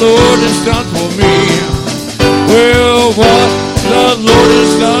the Lord has done for me. Well, what the Lord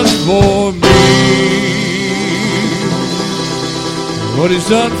has done for me. What He's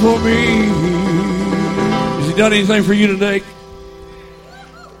done for me. Has He done anything for you today?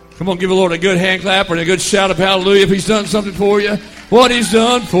 Come on, give the Lord a good hand clap and a good shout of hallelujah if He's done something for you. What He's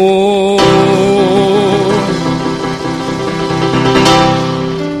done for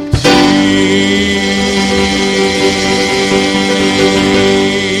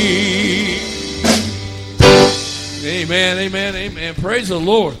Amen, amen, amen. Praise the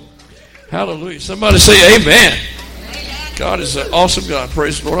Lord. Hallelujah. Somebody say amen. God is an awesome God.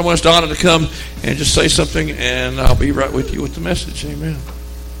 Praise the Lord. I want Donna to come and just say something, and I'll be right with you with the message. Amen.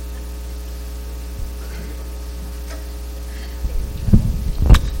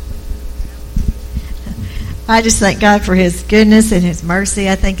 I just thank God for His goodness and His mercy.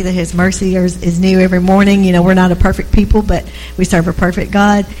 I think that His mercy is new every morning. You know, we're not a perfect people, but we serve a perfect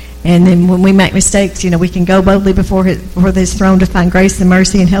God. And then when we make mistakes, you know, we can go boldly before His throne to find grace and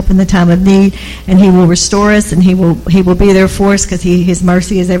mercy and help in the time of need. And He will restore us, and He will be there for us because His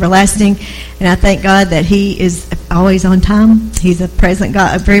mercy is everlasting. And I thank God that He is always on time. He's a present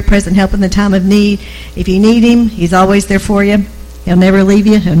God, a very present help in the time of need. If you need Him, He's always there for you. He'll never leave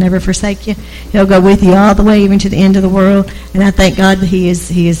you. He'll never forsake you. He'll go with you all the way, even to the end of the world. And I thank God that He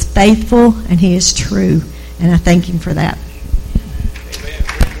is faithful and He is true. And I thank Him for that.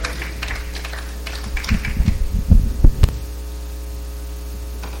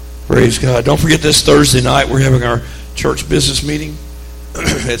 Praise God. Don't forget this Thursday night we're having our church business meeting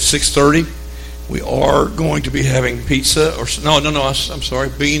at 6:30. We are going to be having pizza I'm sorry,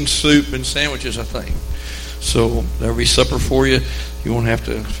 bean soup and sandwiches, I think. So there'll be supper for you. You won't have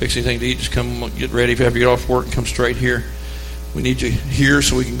to fix anything to eat. Just come get ready. If you have to get off work, come straight here. We need you here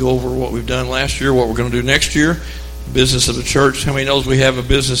so we can go over what we've done last year, what we're going to do next year, the business of the church. How many knows we have a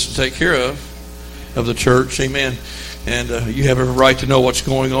business to take care of the church? Amen. And you have every right to know what's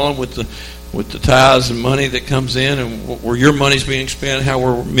going on with the tithes and money that comes in, and where your money's being spent, how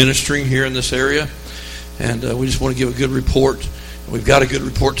we're ministering here in this area. And we just want to give a good report. We've got a good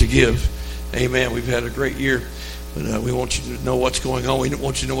report to give. Amen. We've had a great year, but we want you to know what's going on. We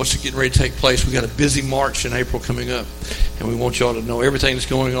want you to know what's getting ready to take place. We've got a busy March in April coming up, and we want y'all to know everything that's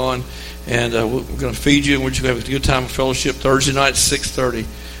going on. And we're going to feed you, and we're just going to have a good time of fellowship Thursday night at 6:30.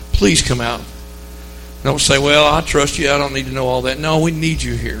 Please come out. Don't say, well, I trust you. I don't need to know all that. No, we need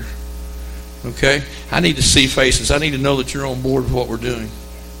you here. Okay? I need to see faces. I need to know that you're on board with what we're doing.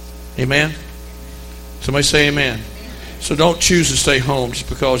 Amen? Somebody say amen. So don't choose to stay home just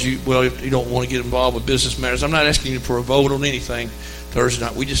because you don't want to get involved with business matters. I'm not asking you for a vote on anything Thursday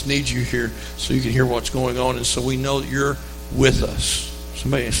night. We just need you here so you can hear what's going on, and so we know that you're with us.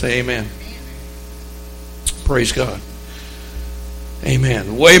 Somebody say amen. Praise God. Amen.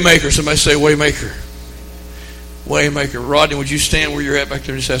 Waymaker. Somebody say Waymaker. Waymaker. Rodney, would you stand where you're at back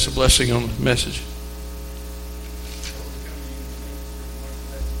there and just ask a blessing on the message?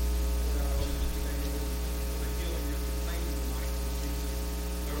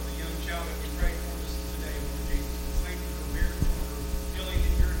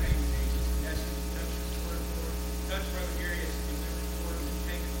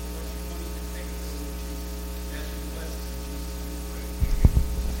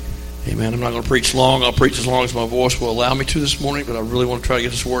 Amen. I'm not going to preach long. I'll preach as long as my voice will allow me to this morning, but I really want to try to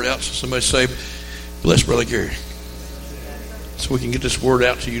get this word out. So somebody say, bless Brother Gary, so we can get this word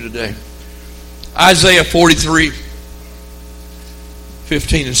out to you today. Isaiah 43,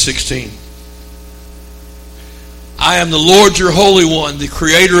 15 and 16. I am the Lord your Holy One, the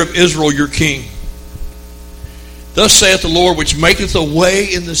Creator of Israel your King. Thus saith the Lord, which maketh a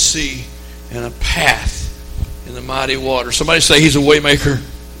way in the sea and a path in the mighty water. Somebody say He's a way maker.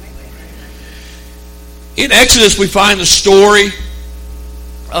 In Exodus, we find the story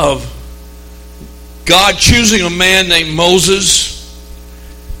of God choosing a man named Moses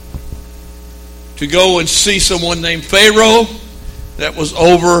to go and see someone named Pharaoh that was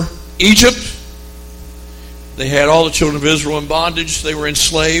over Egypt. They had all the children of Israel in bondage. They were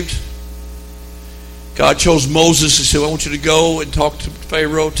enslaved. God chose Moses and said, I want you to go and talk to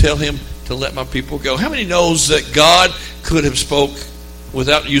Pharaoh. Tell him to let my people go. How many knows that God could have spoke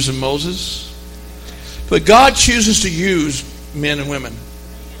without using Moses? But God chooses to use men and women,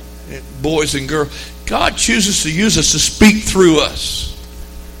 boys and girls. God chooses to use us to speak through us.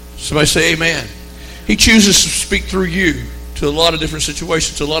 Somebody say amen. He chooses to speak through you, to a lot of different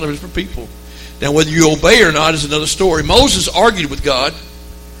situations, to a lot of different people. Now, whether you obey or not is another story. Moses argued with God.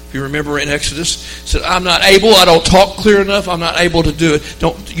 If you remember in Exodus, said, I'm not able, I don't talk clear enough, I'm not able to do it.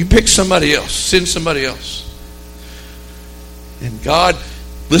 Don't you pick somebody else, send somebody else. And God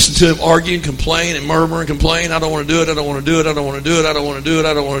listened to him argue and complain and murmur and complain. I don't want to do it, I don't want to do it, I don't want to do it, I don't want to do it,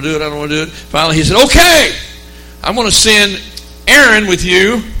 I don't want to do it, I don't want to do it. Finally he said, okay, I'm going to send Aaron with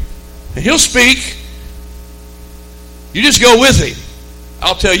you, and he'll speak. You just go with him.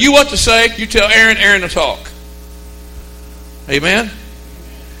 I'll tell you what to say, you tell Aaron, Aaron to talk. Amen?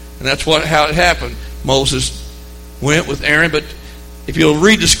 And that's how it happened. Moses went with Aaron, but if you'll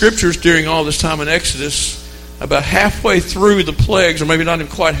read the scriptures during all this time in Exodus, about halfway through the plagues, or maybe not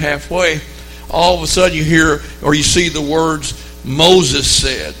even quite halfway, all of a sudden you hear or you see the words Moses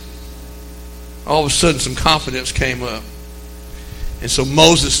said. All of a sudden some confidence came up. And so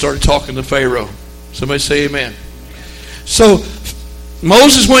Moses started talking to Pharaoh. Somebody say amen. So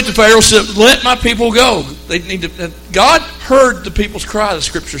Moses went to Pharaoh and said, let my people go. They need to. God heard the people's cry, the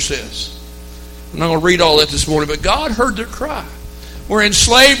scripture says. I'm not going to read all that this morning, but God heard their cry. We're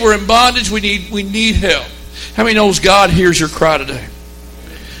enslaved, we're in bondage, we need help. How many knows God hears your cry today?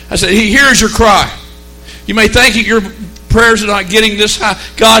 I said, He hears your cry. You may think your prayers are not getting this high.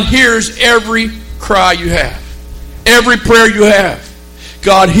 God hears every cry you have. Every prayer you have.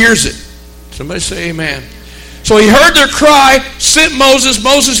 God hears it. Somebody say amen. So he heard their cry, sent Moses.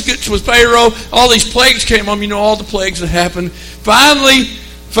 Moses gets with Pharaoh. All these plagues came on. You know all the plagues that happened. Finally,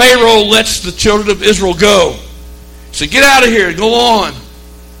 Pharaoh lets the children of Israel go. He said, get out of here. Go on.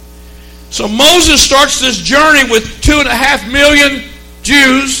 So Moses starts this journey with 2.5 million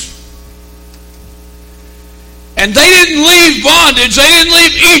Jews. And they didn't leave bondage. They didn't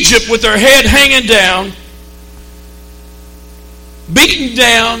leave Egypt with their head hanging down, beaten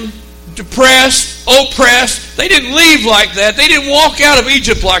down, depressed, oppressed. They didn't leave like that. They didn't walk out of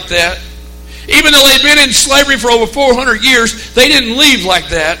Egypt like that. Even though they'd been in slavery for over 400 years, they didn't leave like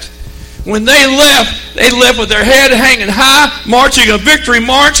that. When they left with their head hanging high, marching a victory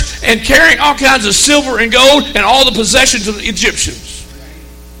march, and carrying all kinds of silver and gold and all the possessions of the Egyptians.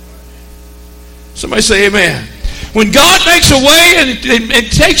 Somebody say amen. When God makes a way and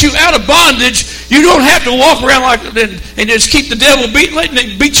takes you out of bondage, you don't have to walk around like and just keep the devil letting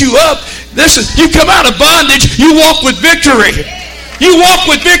it beat you up. Listen, you come out of bondage, you walk with victory. You walk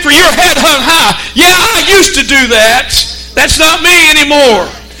with victory, your head hung high. Yeah, I used to do that. That's not me anymore.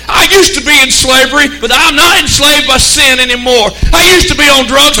 I used to be in slavery, but I'm not enslaved by sin anymore. I used to be on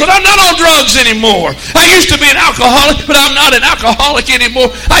drugs, but I'm not on drugs anymore. I used to be an alcoholic, but I'm not an alcoholic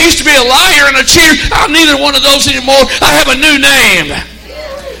anymore. I used to be a liar and a cheater. I'm neither one of those anymore. I have a new name.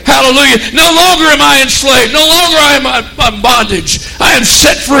 Hallelujah. No longer am I enslaved. No longer am I in bondage. I am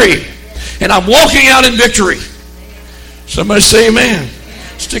set free. And I'm walking out in victory. Somebody say amen.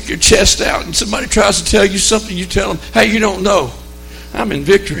 Stick your chest out and somebody tries to tell you something, you tell them, hey, you don't know. I'm in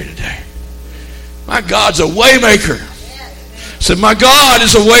victory today. My God's a way maker. Said, my God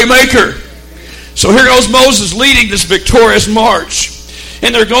is a way maker. So here goes Moses leading this victorious march.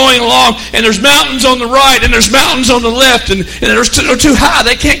 And they're going along, and there's mountains on the right, and there's mountains on the left, and they're too high.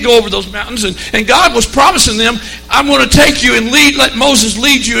 They can't go over those mountains. And God was promising them, I'm going to take you and let Moses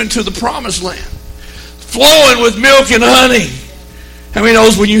lead you into the promised land, flowing with milk and honey. How many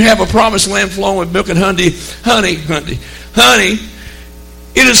knows when you have a promised land flowing with milk and honey,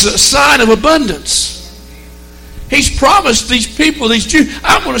 it is a sign of abundance. He's promised these people, these Jews,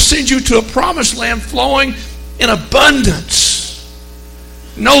 I'm going to send you to a promised land flowing in abundance.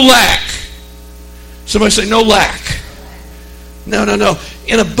 No lack. Somebody say, no lack. No.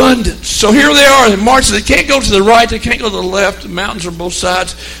 In abundance. So here they are. They're marching. They can't go to the right. They can't go to the left. The mountains are both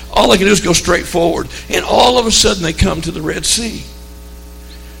sides. All they can do is go straight forward. And all of a sudden they come to the Red Sea.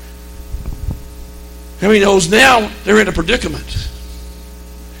 How many knows now they're in a predicament?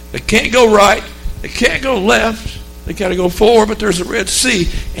 They can't go right. They can't go left. They got to go forward, but there's a Red Sea.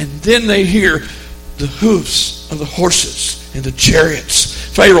 And then they hear the hoofs of the horses and the chariots.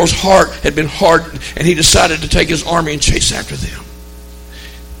 Pharaoh's heart had been hardened, and he decided to take his army and chase after them.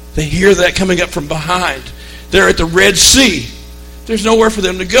 They hear that coming up from behind. They're at the Red Sea. There's nowhere for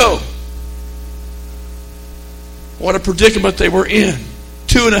them to go. What a predicament they were in.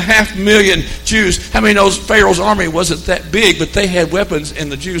 2.5 million Jews. How many knows Pharaoh's army wasn't that big, but they had weapons,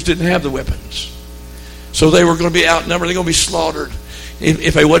 and the Jews didn't have the weapons. So they were going to be outnumbered. They're going to be slaughtered.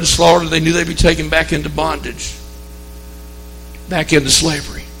 If they wasn't slaughtered, they knew they'd be taken back into bondage. Back into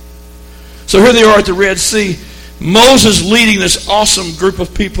slavery. So here they are at the Red Sea. Moses leading this awesome group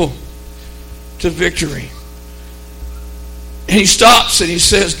of people to victory. And he stops and he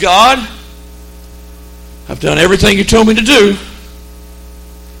says, God, I've done everything you told me to do.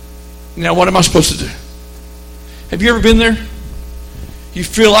 Now what am I supposed to do? Have you ever been there? You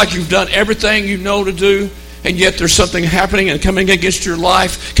feel like you've done everything you know to do, and yet there's something happening and coming against your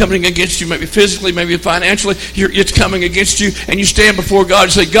life, coming against you, maybe physically, maybe financially. It's coming against you, and you stand before God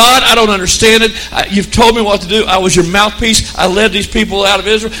and say, God, I don't understand it. You've told me what to do. I was your mouthpiece. I led these people out of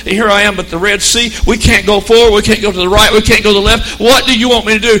Israel, and here I am at the Red Sea. We can't go forward. We can't go to the right. We can't go to the left. What do you want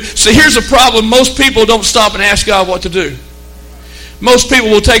me to do? So here's the problem. Most people don't stop and ask God what to do. Most people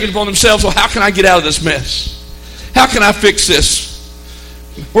will take it upon themselves, well, how can I get out of this mess? How can I fix this?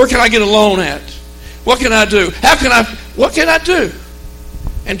 Where can I get a loan at? What can I do? What can I do?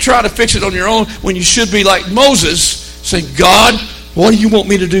 And try to fix it on your own when you should be like Moses, saying, God, what do you want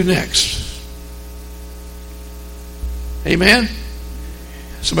me to do next? Amen?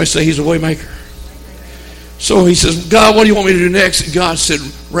 Somebody say he's a way maker. So he says, God, what do you want me to do next? And God said,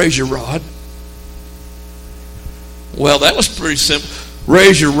 raise your rod. Well, that was pretty simple.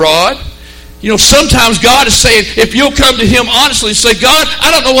 Raise your rod. You know, sometimes God is saying, if you'll come to Him honestly and say, God, I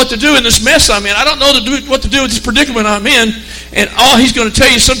don't know what to do in this mess I'm in. I don't know what to do with this predicament I'm in. And all He's going to tell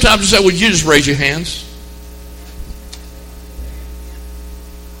you sometimes is say, well, you just raise your hands.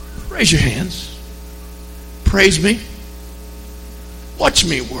 Raise your hands. Praise me. Watch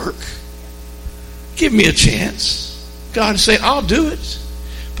me work. Give me a chance. God is saying, I'll do it.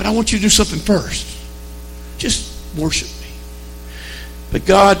 But I want you to do something first. Just worship me. But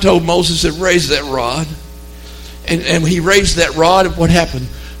God told Moses to raise that rod. And he raised that rod, and what happened?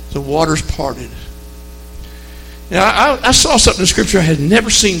 The waters parted. Now, I saw something in Scripture I had never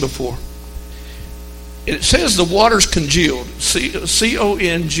seen before. It says the waters congealed. C-O-N-G-E-A-L-E-D,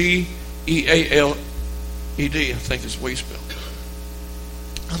 I think is the way you spell it.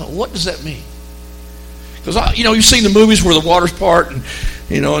 I thought, what does that mean? Because, you've seen the movies where the waters part, and,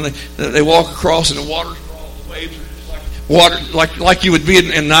 and they walk across, and the waters are all the waves are just like water, like you would be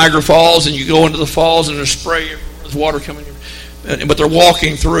in Niagara Falls, and you go into the falls, and there's spray everywhere, there's water coming in, but they're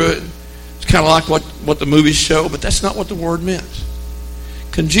walking through it. It's kind of like what the movies show, but that's not what the word meant.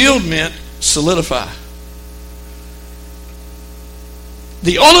 Congealed meant solidify.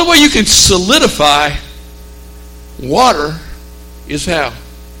 The only way you can solidify water is how?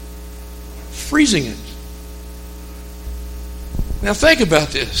 Freezing it. Now think about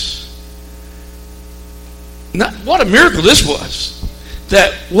this. What a miracle this was.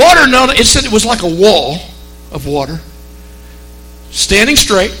 That water, it said it was like a wall of water, standing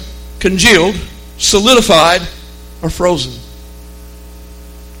straight, congealed, solidified, or frozen.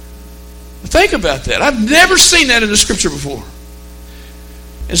 Think about that. I've never seen that in the Scripture before.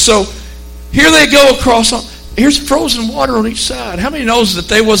 And so, here they go across. Here's frozen water on each side. How many knows that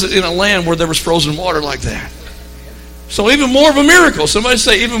they wasn't in a land where there was frozen water like that? So even more of a miracle. Somebody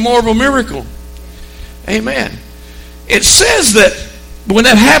say even more of a miracle. Amen. It says that when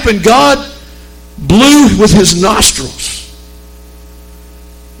that happened, God blew with His nostrils.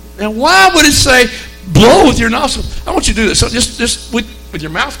 Now, why would it say blow with your nostrils? I want you to do this. So just with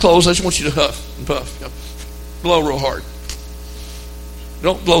your mouth closed, I just want you to huff and puff. Blow real hard.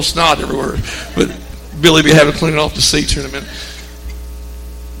 Don't blow snot everywhere. But Billy be having to clean off the seats here in a minute.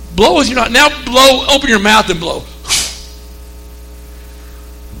 Blow with your nostrils. Now blow. Open your mouth and blow.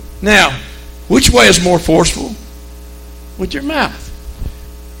 Now, which way is more forceful? With your mouth.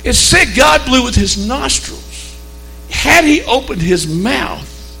 It said God blew with His nostrils. Had He opened His mouth,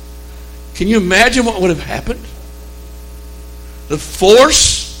 can you imagine what would have happened? The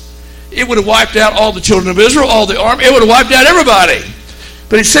force, it would have wiped out all the children of Israel, all the army. It would have wiped out everybody.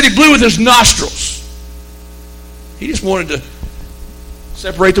 But He said He blew with His nostrils. He just wanted to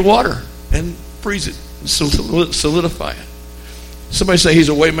separate the water and freeze it and solidify it. Somebody say He's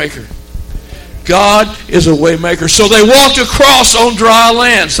a way maker. God is a way maker. So they walked across on dry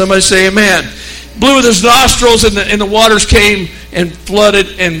land. Somebody say amen. Blew with His nostrils, and the waters came and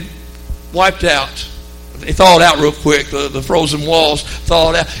flooded and wiped out. They thawed out real quick. The frozen walls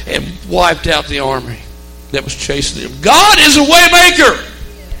thawed out and wiped out the army that was chasing them. God is a way maker.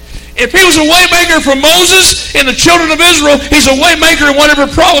 If He was a way maker for Moses and the children of Israel, He's a way maker in whatever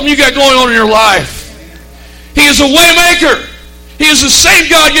problem you got going on in your life. He is a way maker. He is the same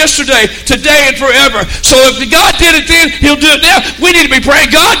God yesterday, today, and forever. So if God did it then, He'll do it now. We need to be praying,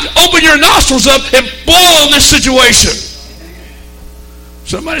 God, open your nostrils up and blow on this situation.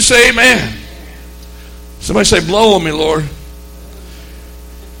 Somebody say amen. Somebody say, blow on me, Lord.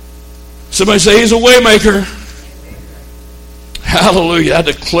 Somebody say, He's a way maker. Hallelujah. I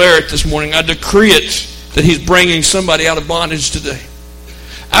declare it this morning. I decree it that He's bringing somebody out of bondage today.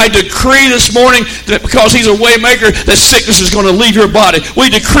 I decree this morning that because He's a way maker, that sickness is going to leave your body.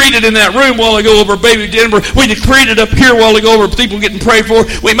 We decreed it in that room while ago over baby Denver. We decreed it up here while ago over people getting prayed for.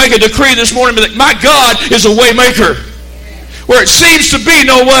 We make a decree this morning that my God is a way maker. Where it seems to be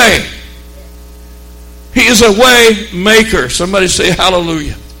no way, He is a way maker. Somebody say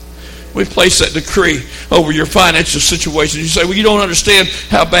hallelujah. We place that decree over your financial situation. You say, well, you don't understand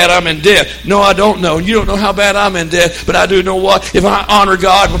how bad I'm in debt. No, I don't know. You don't know how bad I'm in debt. But I do know what? If I honor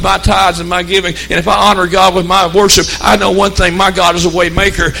God with my tithes and my giving, and if I honor God with my worship, I know one thing. My God is a way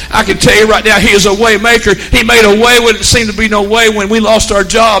maker. I can tell you right now, He is a way maker. He made a way when it seemed to be no way when we lost our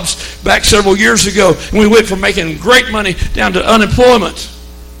jobs back several years ago. And we went from making great money down to unemployment.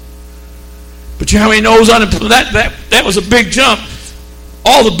 But you know how many knows that was a big jump.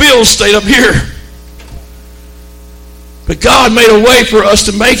 All the bills stayed up here. But God made a way for us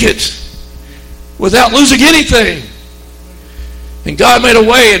to make it without losing anything. And God made a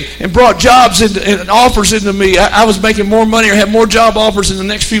way and brought jobs and offers into me. I was making more money or had more job offers in the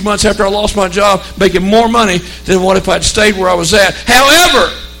next few months after I lost my job, making more money than what if I'd stayed where I was at.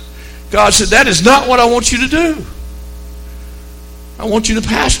 However, God said, that is not what I want you to do. I want you to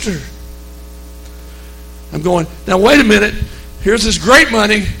pastor. I'm going, now wait a minute. Here's this great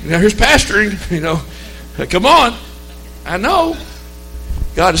money. Now here's pastoring. Come on. I know.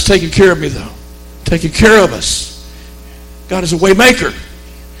 God is taking care of me, though. Taking care of us. God is a way maker.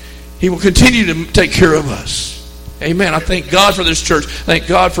 He will continue to take care of us. Amen. I thank God for this church. Thank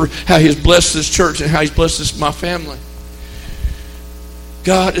God for how He has blessed this church and how He's blessed my family.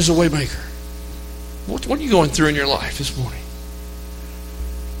 God is a way maker. What are you going through in your life this morning?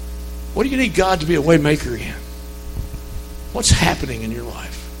 What do you need God to be a way maker in? What's happening in your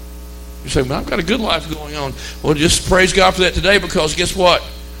life? You say, well, I've got a good life going on. Well, just praise God for that today, because guess what?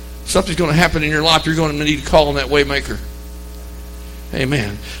 Something's going to happen in your life. You're going to need to call on that way maker.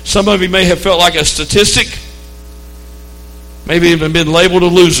 Amen. Some of you may have felt like a statistic, maybe even been labeled a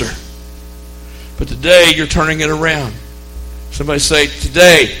loser. But today, you're turning it around. Somebody say,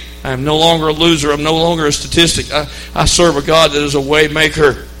 today, I am no longer a loser. I'm no longer a statistic. I serve a God that is a way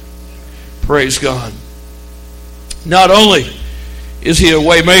maker. Praise God. Not only is He a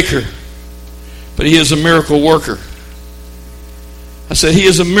way maker, but He is a miracle worker. I said He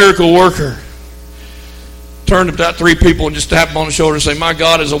is a miracle worker. Turn to about 3 people and just tap them on the shoulder and say, my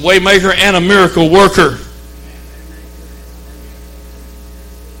God is a way maker and a miracle worker.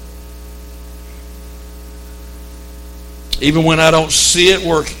 Even when I don't see it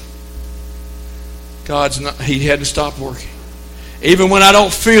working, He hadn't stopped working. Even when I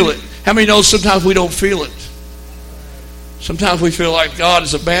don't feel it. How many know sometimes we don't feel it? Sometimes we feel like God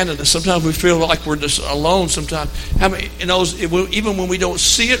has abandoned us. Sometimes we feel like we're just alone sometimes. How many knows even when we don't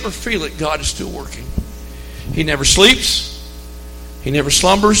see it or feel it, God is still working. He never sleeps. He never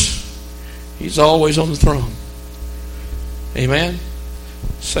slumbers. He's always on the throne. Amen?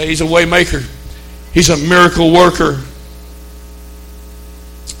 Say He's a way maker. He's a miracle worker.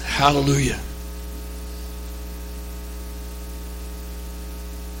 Hallelujah.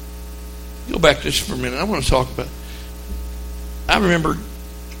 Go back just for a minute. I want to talk about, I remember,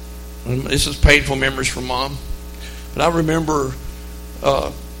 this is painful memories from Mom, but I remember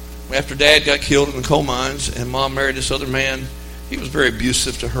after Dad got killed in the coal mines and Mom married this other man, he was very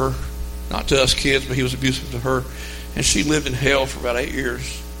abusive to her. Not to us kids, but he was abusive to her. And she lived in hell for about 8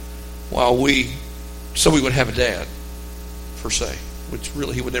 years while we would have a dad, per se, which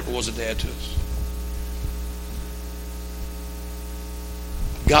really he never was a dad to us.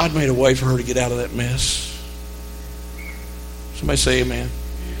 God made a way for her to get out of that mess. Somebody say amen.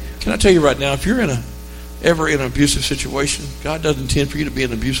 Can I tell you right now, if you're ever in an abusive situation, God doesn't intend for you to be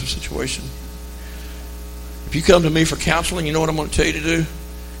in an abusive situation. If you come to me for counseling, you know what I'm going to tell you to do?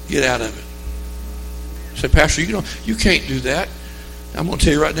 Get out of it. Say, Pastor, you can't do that. I'm going to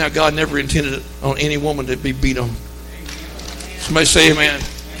tell you right now, God never intended it on any woman to be beat on. Somebody say amen.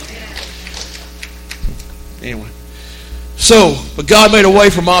 Anyway. But God made a way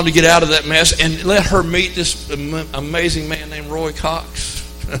for Mom to get out of that mess and let her meet this amazing man named Roy Cox.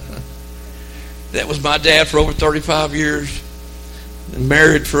 That was my dad for over 35 years. And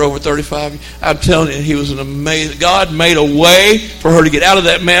married for over 35 years. I'm telling you, he was an amazing... God made a way for her to get out of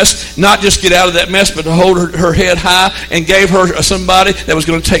that mess. Not just get out of that mess, but to hold her head high, and gave her somebody that was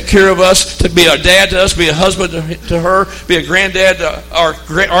going to take care of us, to be a dad to us, be a husband to her, be a granddad to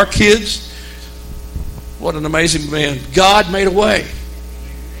our kids. What an amazing man. God made a way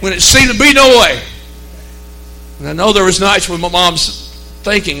when it seemed to be no way. And I know there was nights when my mom's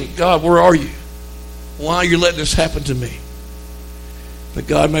thinking, God, where are you? Why are you letting this happen to me? But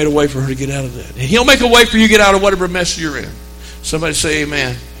God made a way for her to get out of that. And He'll make a way for you to get out of whatever mess you're in. Somebody say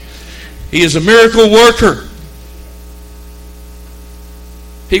amen. He is a miracle worker.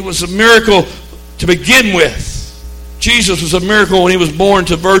 He was a miracle to begin with. Jesus was a miracle when he was born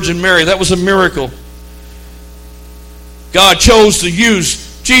to Virgin Mary. That was a miracle. God chose to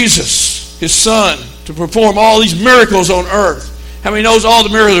use Jesus, his son, to perform all these miracles on earth. How many knows all the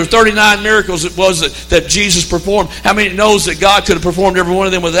miracles? There were 39 miracles it was that Jesus performed. How many knows that God could have performed every one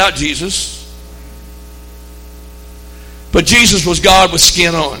of them without Jesus? But Jesus was God with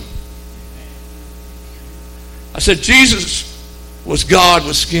skin on. I said Jesus was God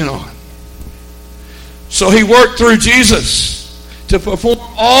with skin on. So he worked through Jesus to perform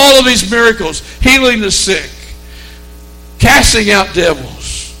all of these miracles, healing the sick, casting out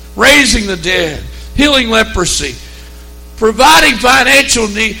devils, raising the dead, healing leprosy, providing financial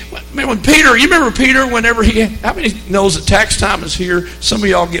need. When Peter, you remember Peter whenever how many knows that tax time is here? Some of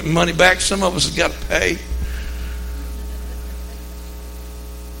y'all getting money back. Some of us have got to pay.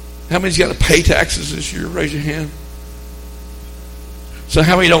 How many's got to pay taxes this year? Raise your hand. So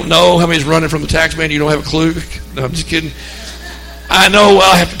how many don't know? How many's running from the tax man? You don't have a clue? No, I'm just kidding. I know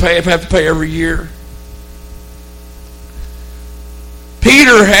I have to pay. I have to pay every year.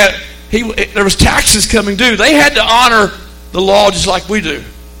 Peter there was taxes coming due. They had to honor the law just like we do.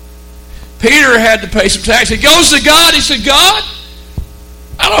 Peter had to pay some taxes. He goes to God. He said, God,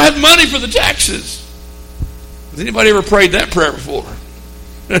 I don't have money for the taxes. Has anybody ever prayed that prayer before?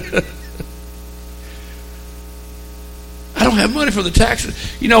 I don't have money for the taxes.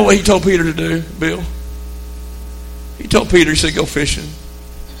 You know what he told Peter to do, Bill? He told Peter, he said, go fishing.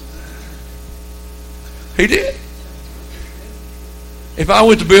 He did. If I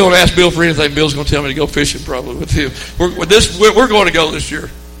went to Bill and asked Bill for anything, Bill's going to tell me to go fishing probably with him. We're going to go this year.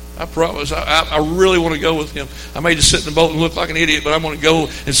 I promise. I really want to go with him. I may just sit in the boat and look like an idiot, but I'm going to go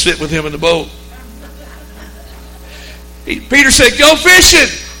and sit with him in the boat. Peter said, go fishing.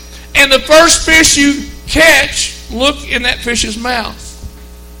 And the first fish you catch, look in that fish's mouth.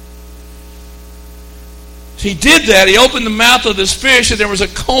 He did that. He opened the mouth of this fish, and there was a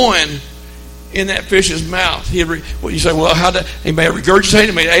coin in that fish's mouth. You say, well, he may have regurgitated,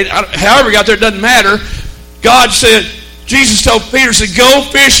 he may have ate it. However he got there, it doesn't matter. God said, Jesus told Peter, said, go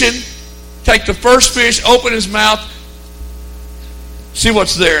fishing, take the first fish, open his mouth, see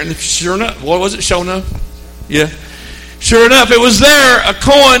what's there. And sure enough, what was it? Sure enough? Yeah. Sure enough, it was there, a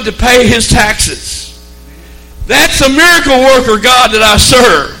coin to pay his taxes. That's a miracle worker God that I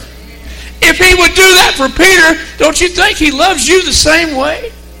serve. If he would do that for Peter, don't you think he loves you the same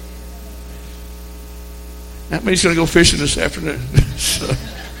way? That means he's going to go fishing this afternoon.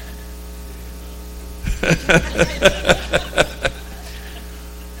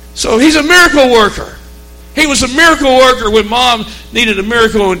 So he's a miracle worker. He was a miracle worker when Mom needed a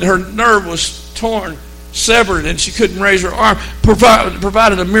miracle and her nerve was torn, severed, and she couldn't raise her arm.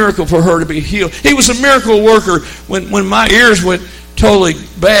 Provided a miracle for her to be healed. He was a miracle worker when my ears went totally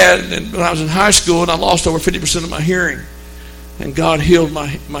bad, and when I was in high school, and I lost over 50% of my hearing, and God healed my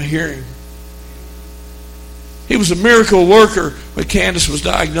hearing. He was a miracle worker when Candace was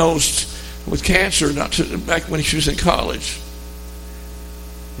diagnosed with cancer back when she was in college,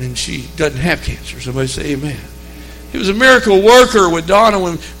 and she doesn't have cancer. Somebody say amen. He was a miracle worker with Donna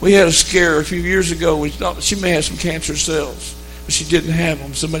when we had a scare a few years ago. We thought she may have some cancer cells, but she didn't have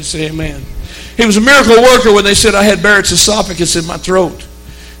them. Somebody say amen. He was a miracle worker when they said I had Barrett's esophagus in my throat,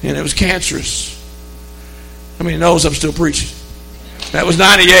 and it was cancerous. How many knows I'm still preaching? That was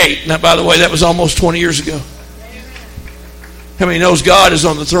 98. Now, by the way, that was almost 20 years ago. How many knows God is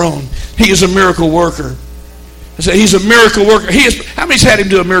on the throne? He is a miracle worker. I say he's a miracle worker. How many's had him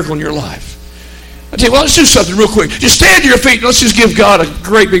do a miracle in your life? I tell you, well, let's do something real quick. Just stand to your feet and let's just give God a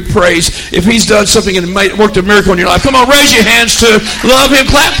great big praise if he's done something and worked a miracle in your life. Come on, raise your hands to love him.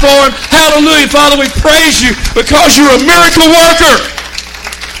 Clap for him. Hallelujah. Father, we praise you because you're a miracle worker.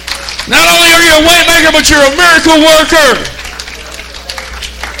 Not only are you a way maker, but you're a miracle worker.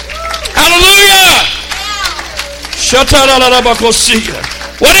 Hallelujah.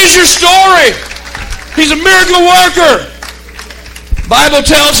 What is your story? He's a miracle worker. Bible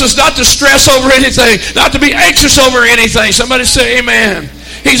tells us not to stress over anything, not to be anxious over anything. Somebody say amen.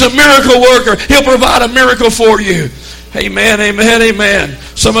 He's a miracle worker. He'll provide a miracle for you. Amen, amen, amen.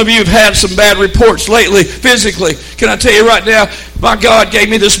 Some of you have had some bad reports lately, physically. Can I tell you right now, my God gave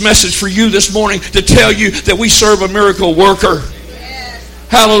me this message for you this morning to tell you that we serve a miracle worker. Yes.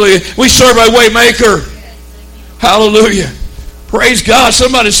 Hallelujah. We serve a way maker. Hallelujah. Praise God.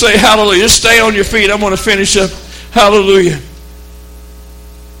 Somebody say hallelujah. Just stay on your feet. I'm going to finish up. Hallelujah.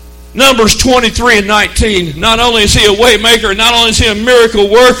 Numbers 23 and 19. Not only is he a way maker, not only is he a miracle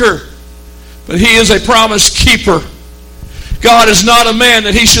worker, but he is a promise keeper. God is not a man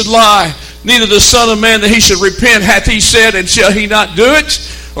that he should lie, neither the Son of Man that he should repent. Hath he said, and shall he not do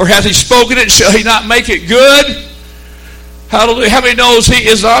it? Or hath he spoken it, shall he not make it good? Hallelujah. How many knows he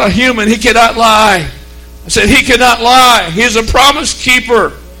is not a human? He cannot lie. I said he cannot lie. He is a promise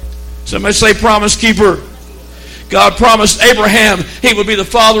keeper. Somebody say promise keeper. God promised Abraham he would be the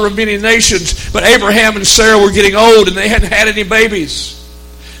father of many nations. But Abraham and Sarah were getting old and they hadn't had any babies.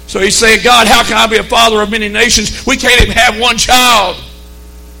 So he's saying, God, how can I be a father of many nations? We can't even have one child.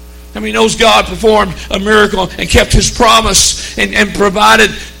 How many knows God performed a miracle and kept his promise and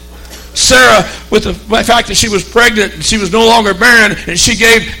provided Sarah with the fact that she was pregnant and she was no longer barren and she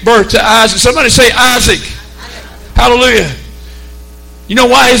gave birth to Isaac. Somebody say Isaac. Hallelujah. You know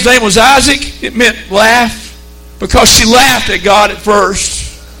why his name was Isaac? It meant laugh. Because she laughed at God at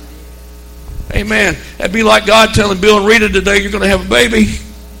first. Amen. That'd be like God telling Bill and Rita today, you're going to have a baby.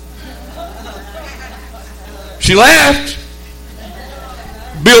 She laughed.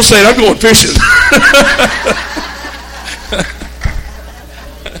 Bill said, I'm going fishing.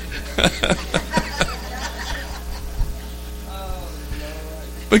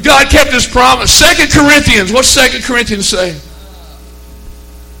 But God kept his promise. 2 Corinthians. What's 2 Corinthians say?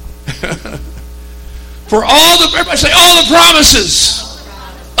 For everybody say, all the promises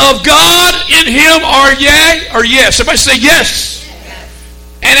of God in him are yea or yes. Everybody say yes.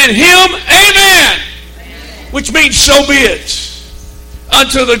 And in him, amen. Which means so be it.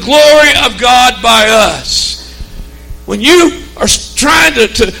 Unto the glory of God by us. When you are trying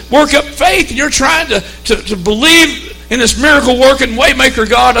to work up faith and you're trying to believe in this miracle working waymaker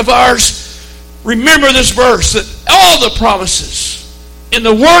God of ours, remember this verse that all the promises in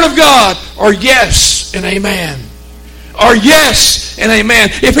the Word of God are yes and amen. Are yes and amen.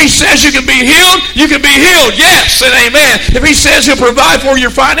 If he says you can be healed, you can be healed. Yes and amen. If he says he'll provide for your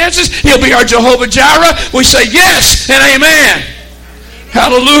finances, he'll be our Jehovah Jireh. We say yes and amen.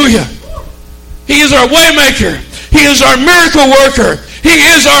 Hallelujah. He is our waymaker. He is our miracle worker. He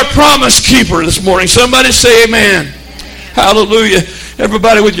is our promise keeper this morning. Somebody say amen. Hallelujah.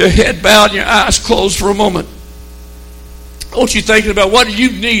 Everybody with your head bowed and your eyes closed for a moment. I want you thinking about what do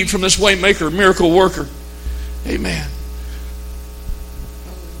you need from this waymaker, miracle worker. Amen.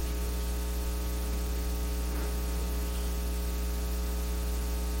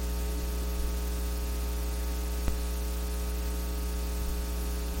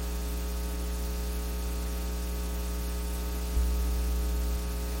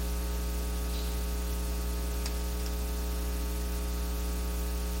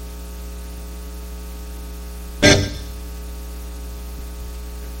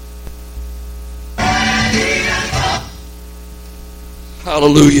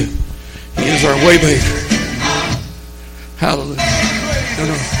 Hallelujah. He is our waymaker. Hallelujah.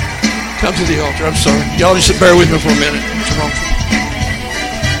 No. Come to the altar. I'm sorry. Y'all just bear with me for a minute. What's wrong?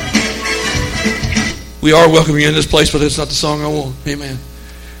 We are welcoming you in this place, but that's not the song I want. Amen.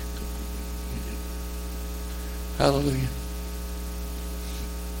 Hallelujah.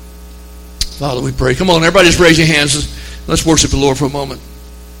 Father, we pray. Come on, everybody just raise your hands. Let's worship the Lord for a moment.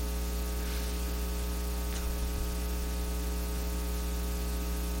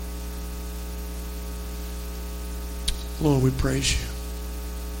 Lord, we praise you.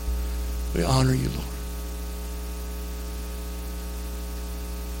 We honor you, Lord.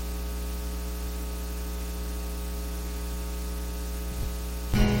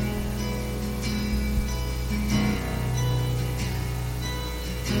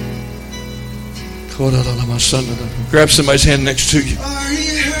 Grab somebody's hand next to you.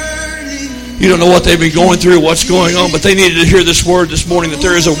 You don't know what they've been going through, what's going on, but they needed to hear this word this morning that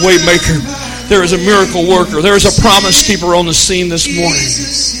there is a way maker, there is a miracle worker, there is a promise keeper on the scene this morning.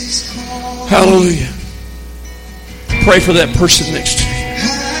 Hallelujah. Pray for that person next to you.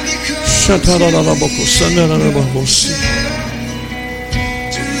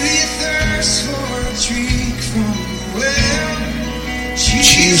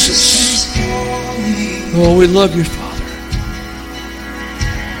 Jesus. Oh, we love you, Father.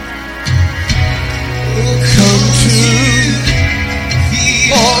 Come to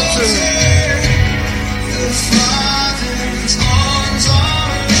the altar.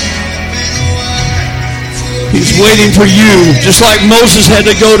 He's waiting for you, just like Moses had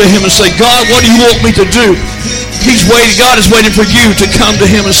to go to him and say, God, what do you want me to do? He's waiting. God is waiting for you to come to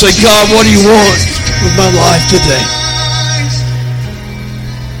him and say, God, what do you want with my life today?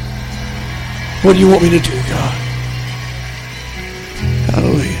 What do you want me to do, God?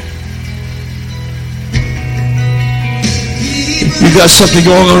 Hallelujah. You've got something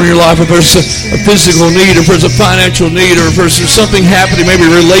going on in your life, if there's a physical need, or if there's a financial need, or if there's something happening, maybe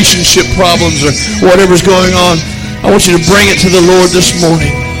relationship problems or whatever's going on, I want you to bring it to the Lord this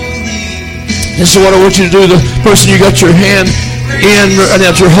morning. And so what I want you to do, the person you got your hand in and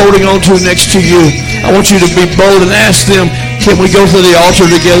that you're holding on to next to you, I want you to be bold and ask them, can we go to the altar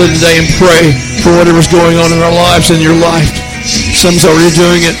together today and pray for whatever's going on in our lives and your life? Some's already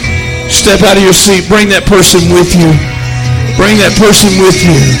doing it. Step out of your seat. Bring that person with you. Bring that person with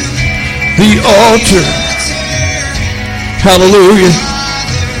you. The altar. Hallelujah.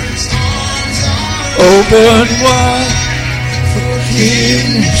 Open wide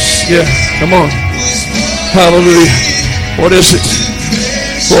forgiveness. Yeah, come on. Hallelujah. What is it?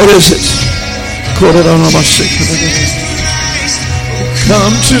 What is it?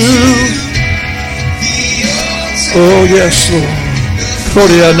 Come to. Oh, yes, Lord.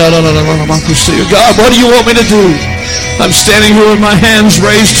 God, what do you want me to do? I'm standing here with my hands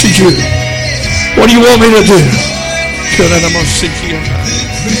raised to you. What do you want me to do?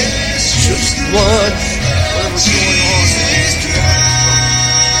 Just blood, whatever's going on.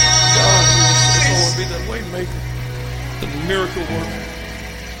 God, Lord, be the way maker, the miracle worker,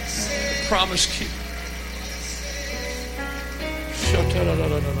 the promise keeper.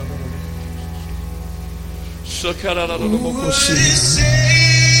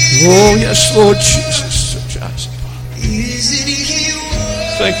 Oh, yes, Lord Jesus.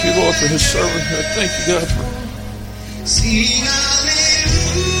 Thank you, Lord, for his servanthood. Thank you, God, for sing hallelujah.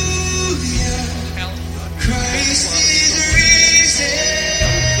 Christ is risen.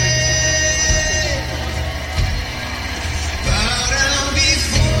 Bow down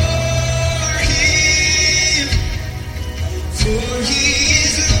before him, for he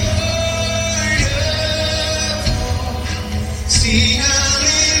is Lord of all. Sing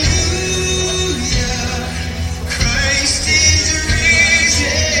hallelujah. Christ is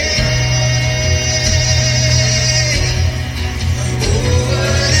risen.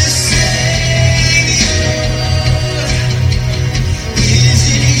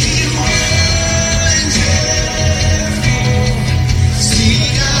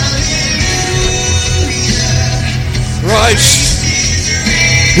 Christ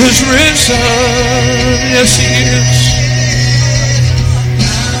is risen. Yes, he is.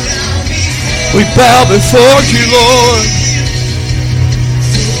 We bow before you, Lord.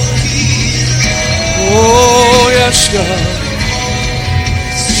 Oh, yes, God.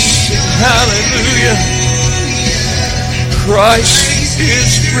 Hallelujah. Christ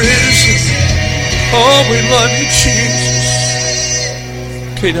is risen. Oh, we love you, Jesus.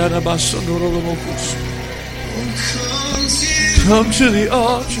 Come to the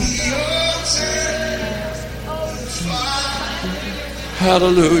altar.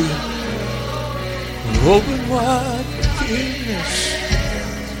 Hallelujah. Open wide forgiveness.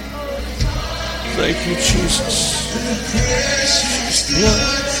 Thank you, Jesus.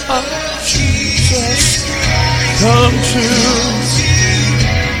 Blood of Jesus. Come to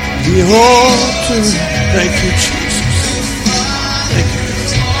the altar. Thank you, Jesus. Thank you.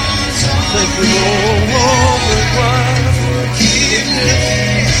 Thank you, Lord. Open wide.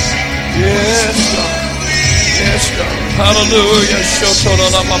 Yes, God. Yes, God. Hallelujah.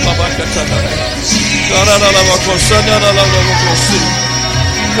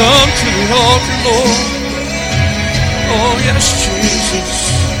 Come to the altar, Lord. Oh, yes, Jesus.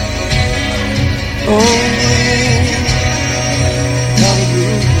 Oh,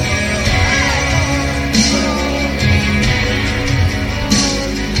 hallelujah.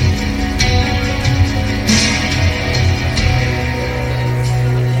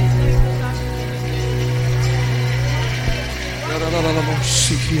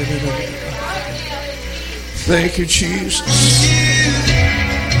 Thank you, Jesus.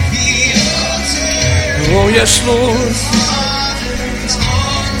 Oh, yes, Lord.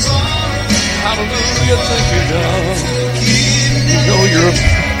 Hallelujah. Thank you, God. You know you're a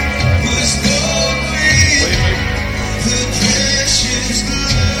waymaker.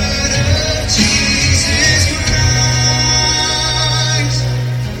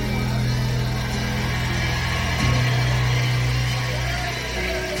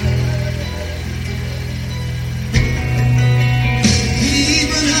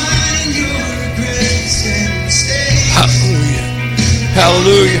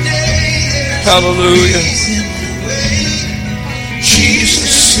 Hallelujah. Hallelujah.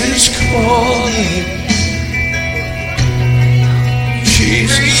 Jesus is calling.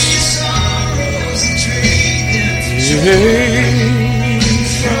 Jesus.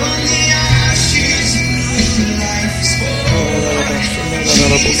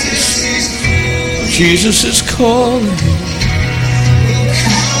 Jesus is calling.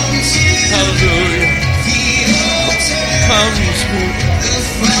 Hallelujah. Come, Spirit.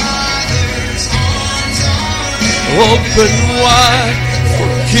 open wide,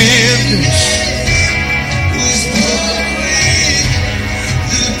 forgiveness.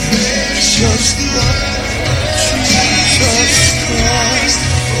 Just Jesus Christ.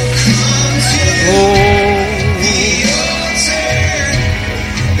 Oh,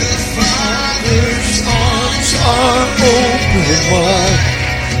 the Father's arms are open wide.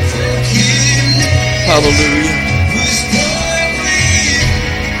 Hallelujah.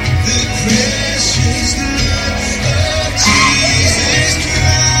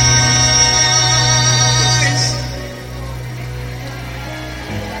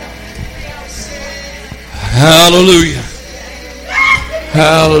 Hallelujah.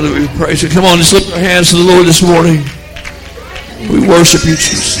 Hallelujah. Praise it. Come on, just lift our hands to the Lord this morning. We worship you,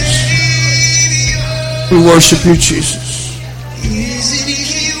 Jesus. We worship you, Jesus.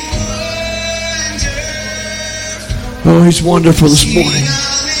 Oh, he's wonderful this morning.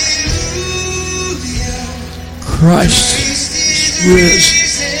 Christ is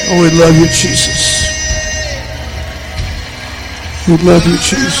risen. Oh, we love you, Jesus. We love you,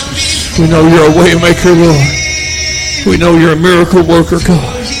 Jesus. We know you're a way maker, Lord. We know you're a miracle worker,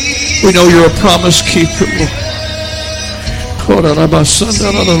 God. We know you're a promise keeper, Lord.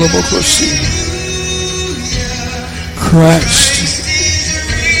 Christ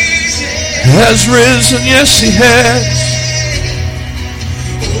has risen. Yes, he has.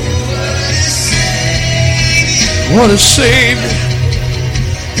 What a Savior.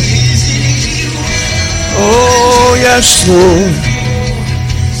 Oh, yes, Lord.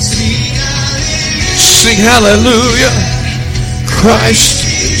 Sing hallelujah. Christ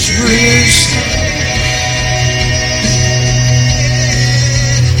is risen.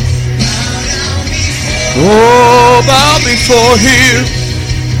 Oh, bow before him.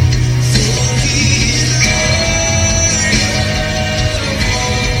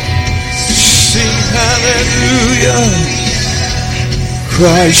 Sing hallelujah.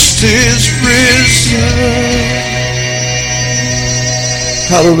 Christ is risen.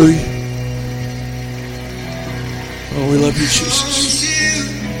 Hallelujah. Oh, we love you, Jesus.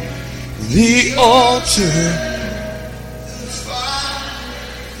 The altar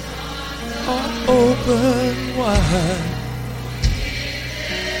open wide.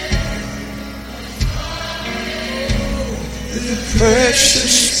 The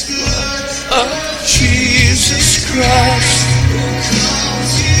precious blood of Jesus Christ.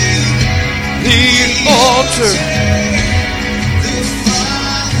 The altar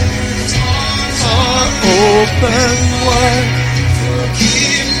open wide.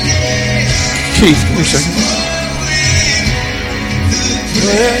 Keith, give me a second.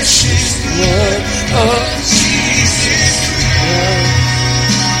 Precious blood of Jesus Christ.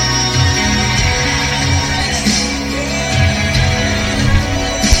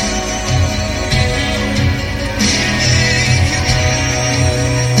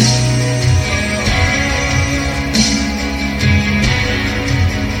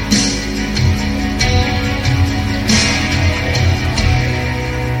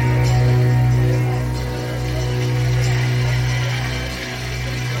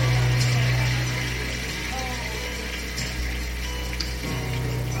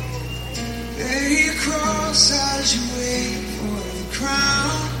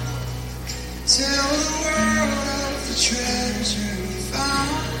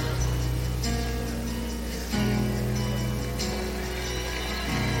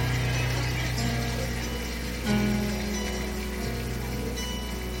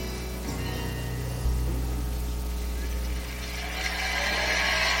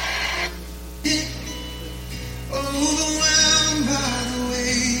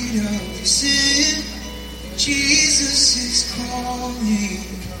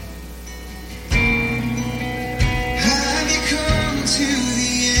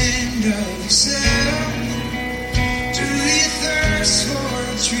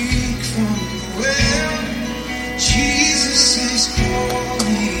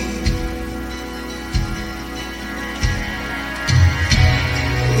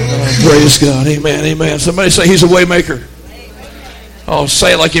 Praise God. Amen. Amen. Somebody say he's a way maker. Oh,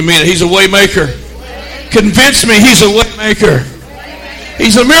 say it like you mean it. He's a way maker. Convince me he's a way maker.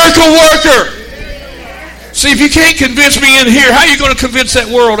 He's a miracle worker. See, if you can't convince me in here, how are you going to convince that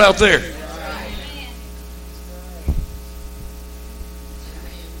world out there?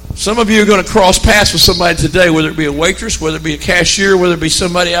 Some of you are going to cross paths with somebody today, whether it be a waitress, whether it be a cashier, whether it be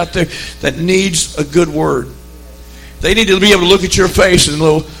somebody out there that needs a good word. They need to be able to look at your face and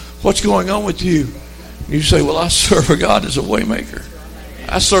go, what's going on with you? And you say, well, I serve a God that's a way maker.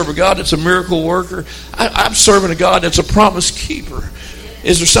 I serve a God that's a miracle worker. I'm serving a God that's a promise keeper.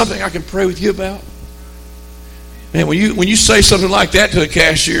 Is there something I can pray with you about? Man, when you say something like that to a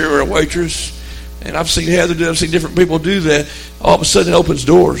cashier or a waitress, and I've seen Heather do it, I've seen different people do that, all of a sudden it opens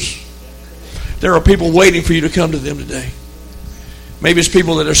doors. There are people waiting for you to come to them today. Maybe it's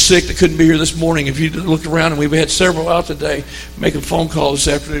people that are sick that couldn't be here this morning. If you look around, and we've had several out today, make a phone call this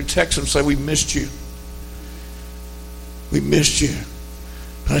afternoon, text them, say, we missed you. We missed you.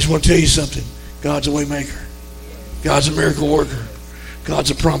 But I just want to tell you something. God's a way maker. God's a miracle worker.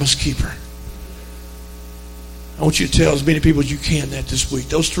 God's a promise keeper. I want you to tell as many people as you can that this week.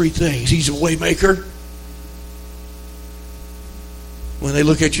 Those three things. He's a way maker. When they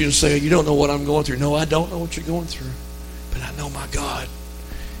look at you and say, you don't know what I'm going through. No, I don't know what you're going through. But I know my God.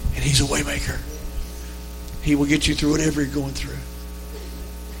 And He's a way maker. He will get you through whatever you're going through.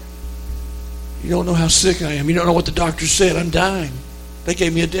 You don't know how sick I am. You don't know what the doctor said. I'm dying. They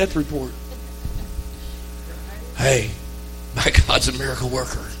gave me a death report. Hey, my God's a miracle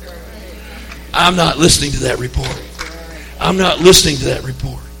worker. I'm not listening to that report. I'm not listening to that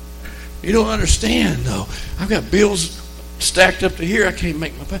report. You don't understand, though. I've got bills stacked up to here. I can't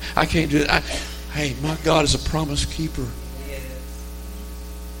make my pay. I can't do it. Hey, my God is a promise keeper.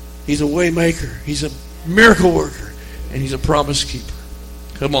 He's a way maker. He's a miracle worker. And He's a promise keeper.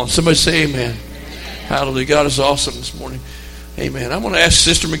 Come on, somebody say amen. Hallelujah. God is awesome this morning. Amen. I'm going to ask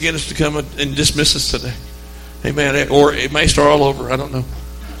Sister McGinnis to come and dismiss us today. Amen. Or it may start all over. I don't know.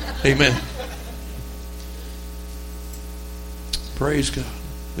 Amen. Praise God.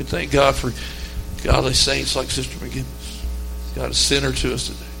 We thank God for godly saints like Sister McGinnis. God is sent to us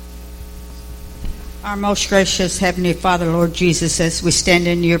today. Our most gracious Heavenly Father, Lord Jesus, as we stand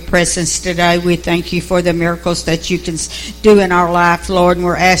in your presence today, we thank you for the miracles that you can do in our life, Lord. And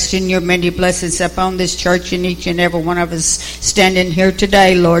we're asking your many blessings upon this church and each and every one of us standing here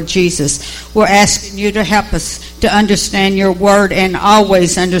today, Lord Jesus. We're asking you to help us to understand your word and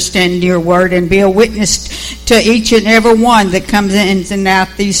always understand your word and be a witness to each and every one that comes in and out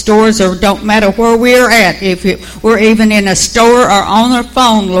these doors, or don't matter where we're at. If we're even in a store or on our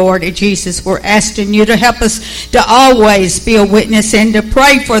phone, Lord Jesus, we're asking you to help us to always be a witness and to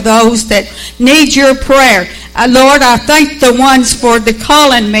pray for those that need your prayer. Lord, I thank the ones for the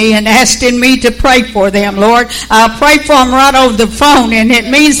calling me and asking me to pray for them, Lord. I'll pray for them right over the phone, and it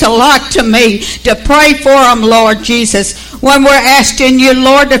means a lot to me to pray for them, Lord Jesus. When we're asking you,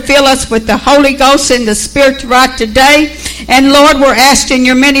 Lord, to fill us with the Holy Ghost and the Spirit right today. And Lord, we're asking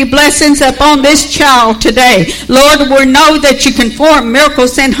your many blessings upon this child today. Lord, we know that you can perform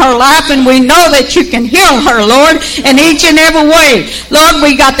miracles in her life, and we know that you can heal her, Lord, in each and every way. Lord,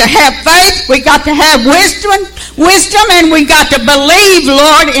 we got to have faith, we got to have wisdom, and we got to believe,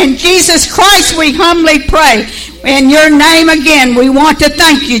 Lord. In Jesus Christ we humbly pray. In your name again, we want to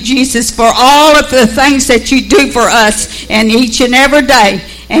thank you, Jesus, for all of the things that you do for us in each and every day.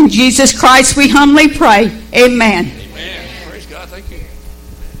 In Jesus Christ we humbly pray. Amen. Amen. Praise God. Thank you.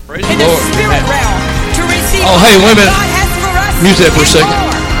 Praise In the the Lord. spirit realm to receive Oh, hey, wait a minute. God has for us Mute that for a and second.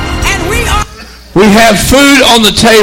 more. And we are We have food on the table.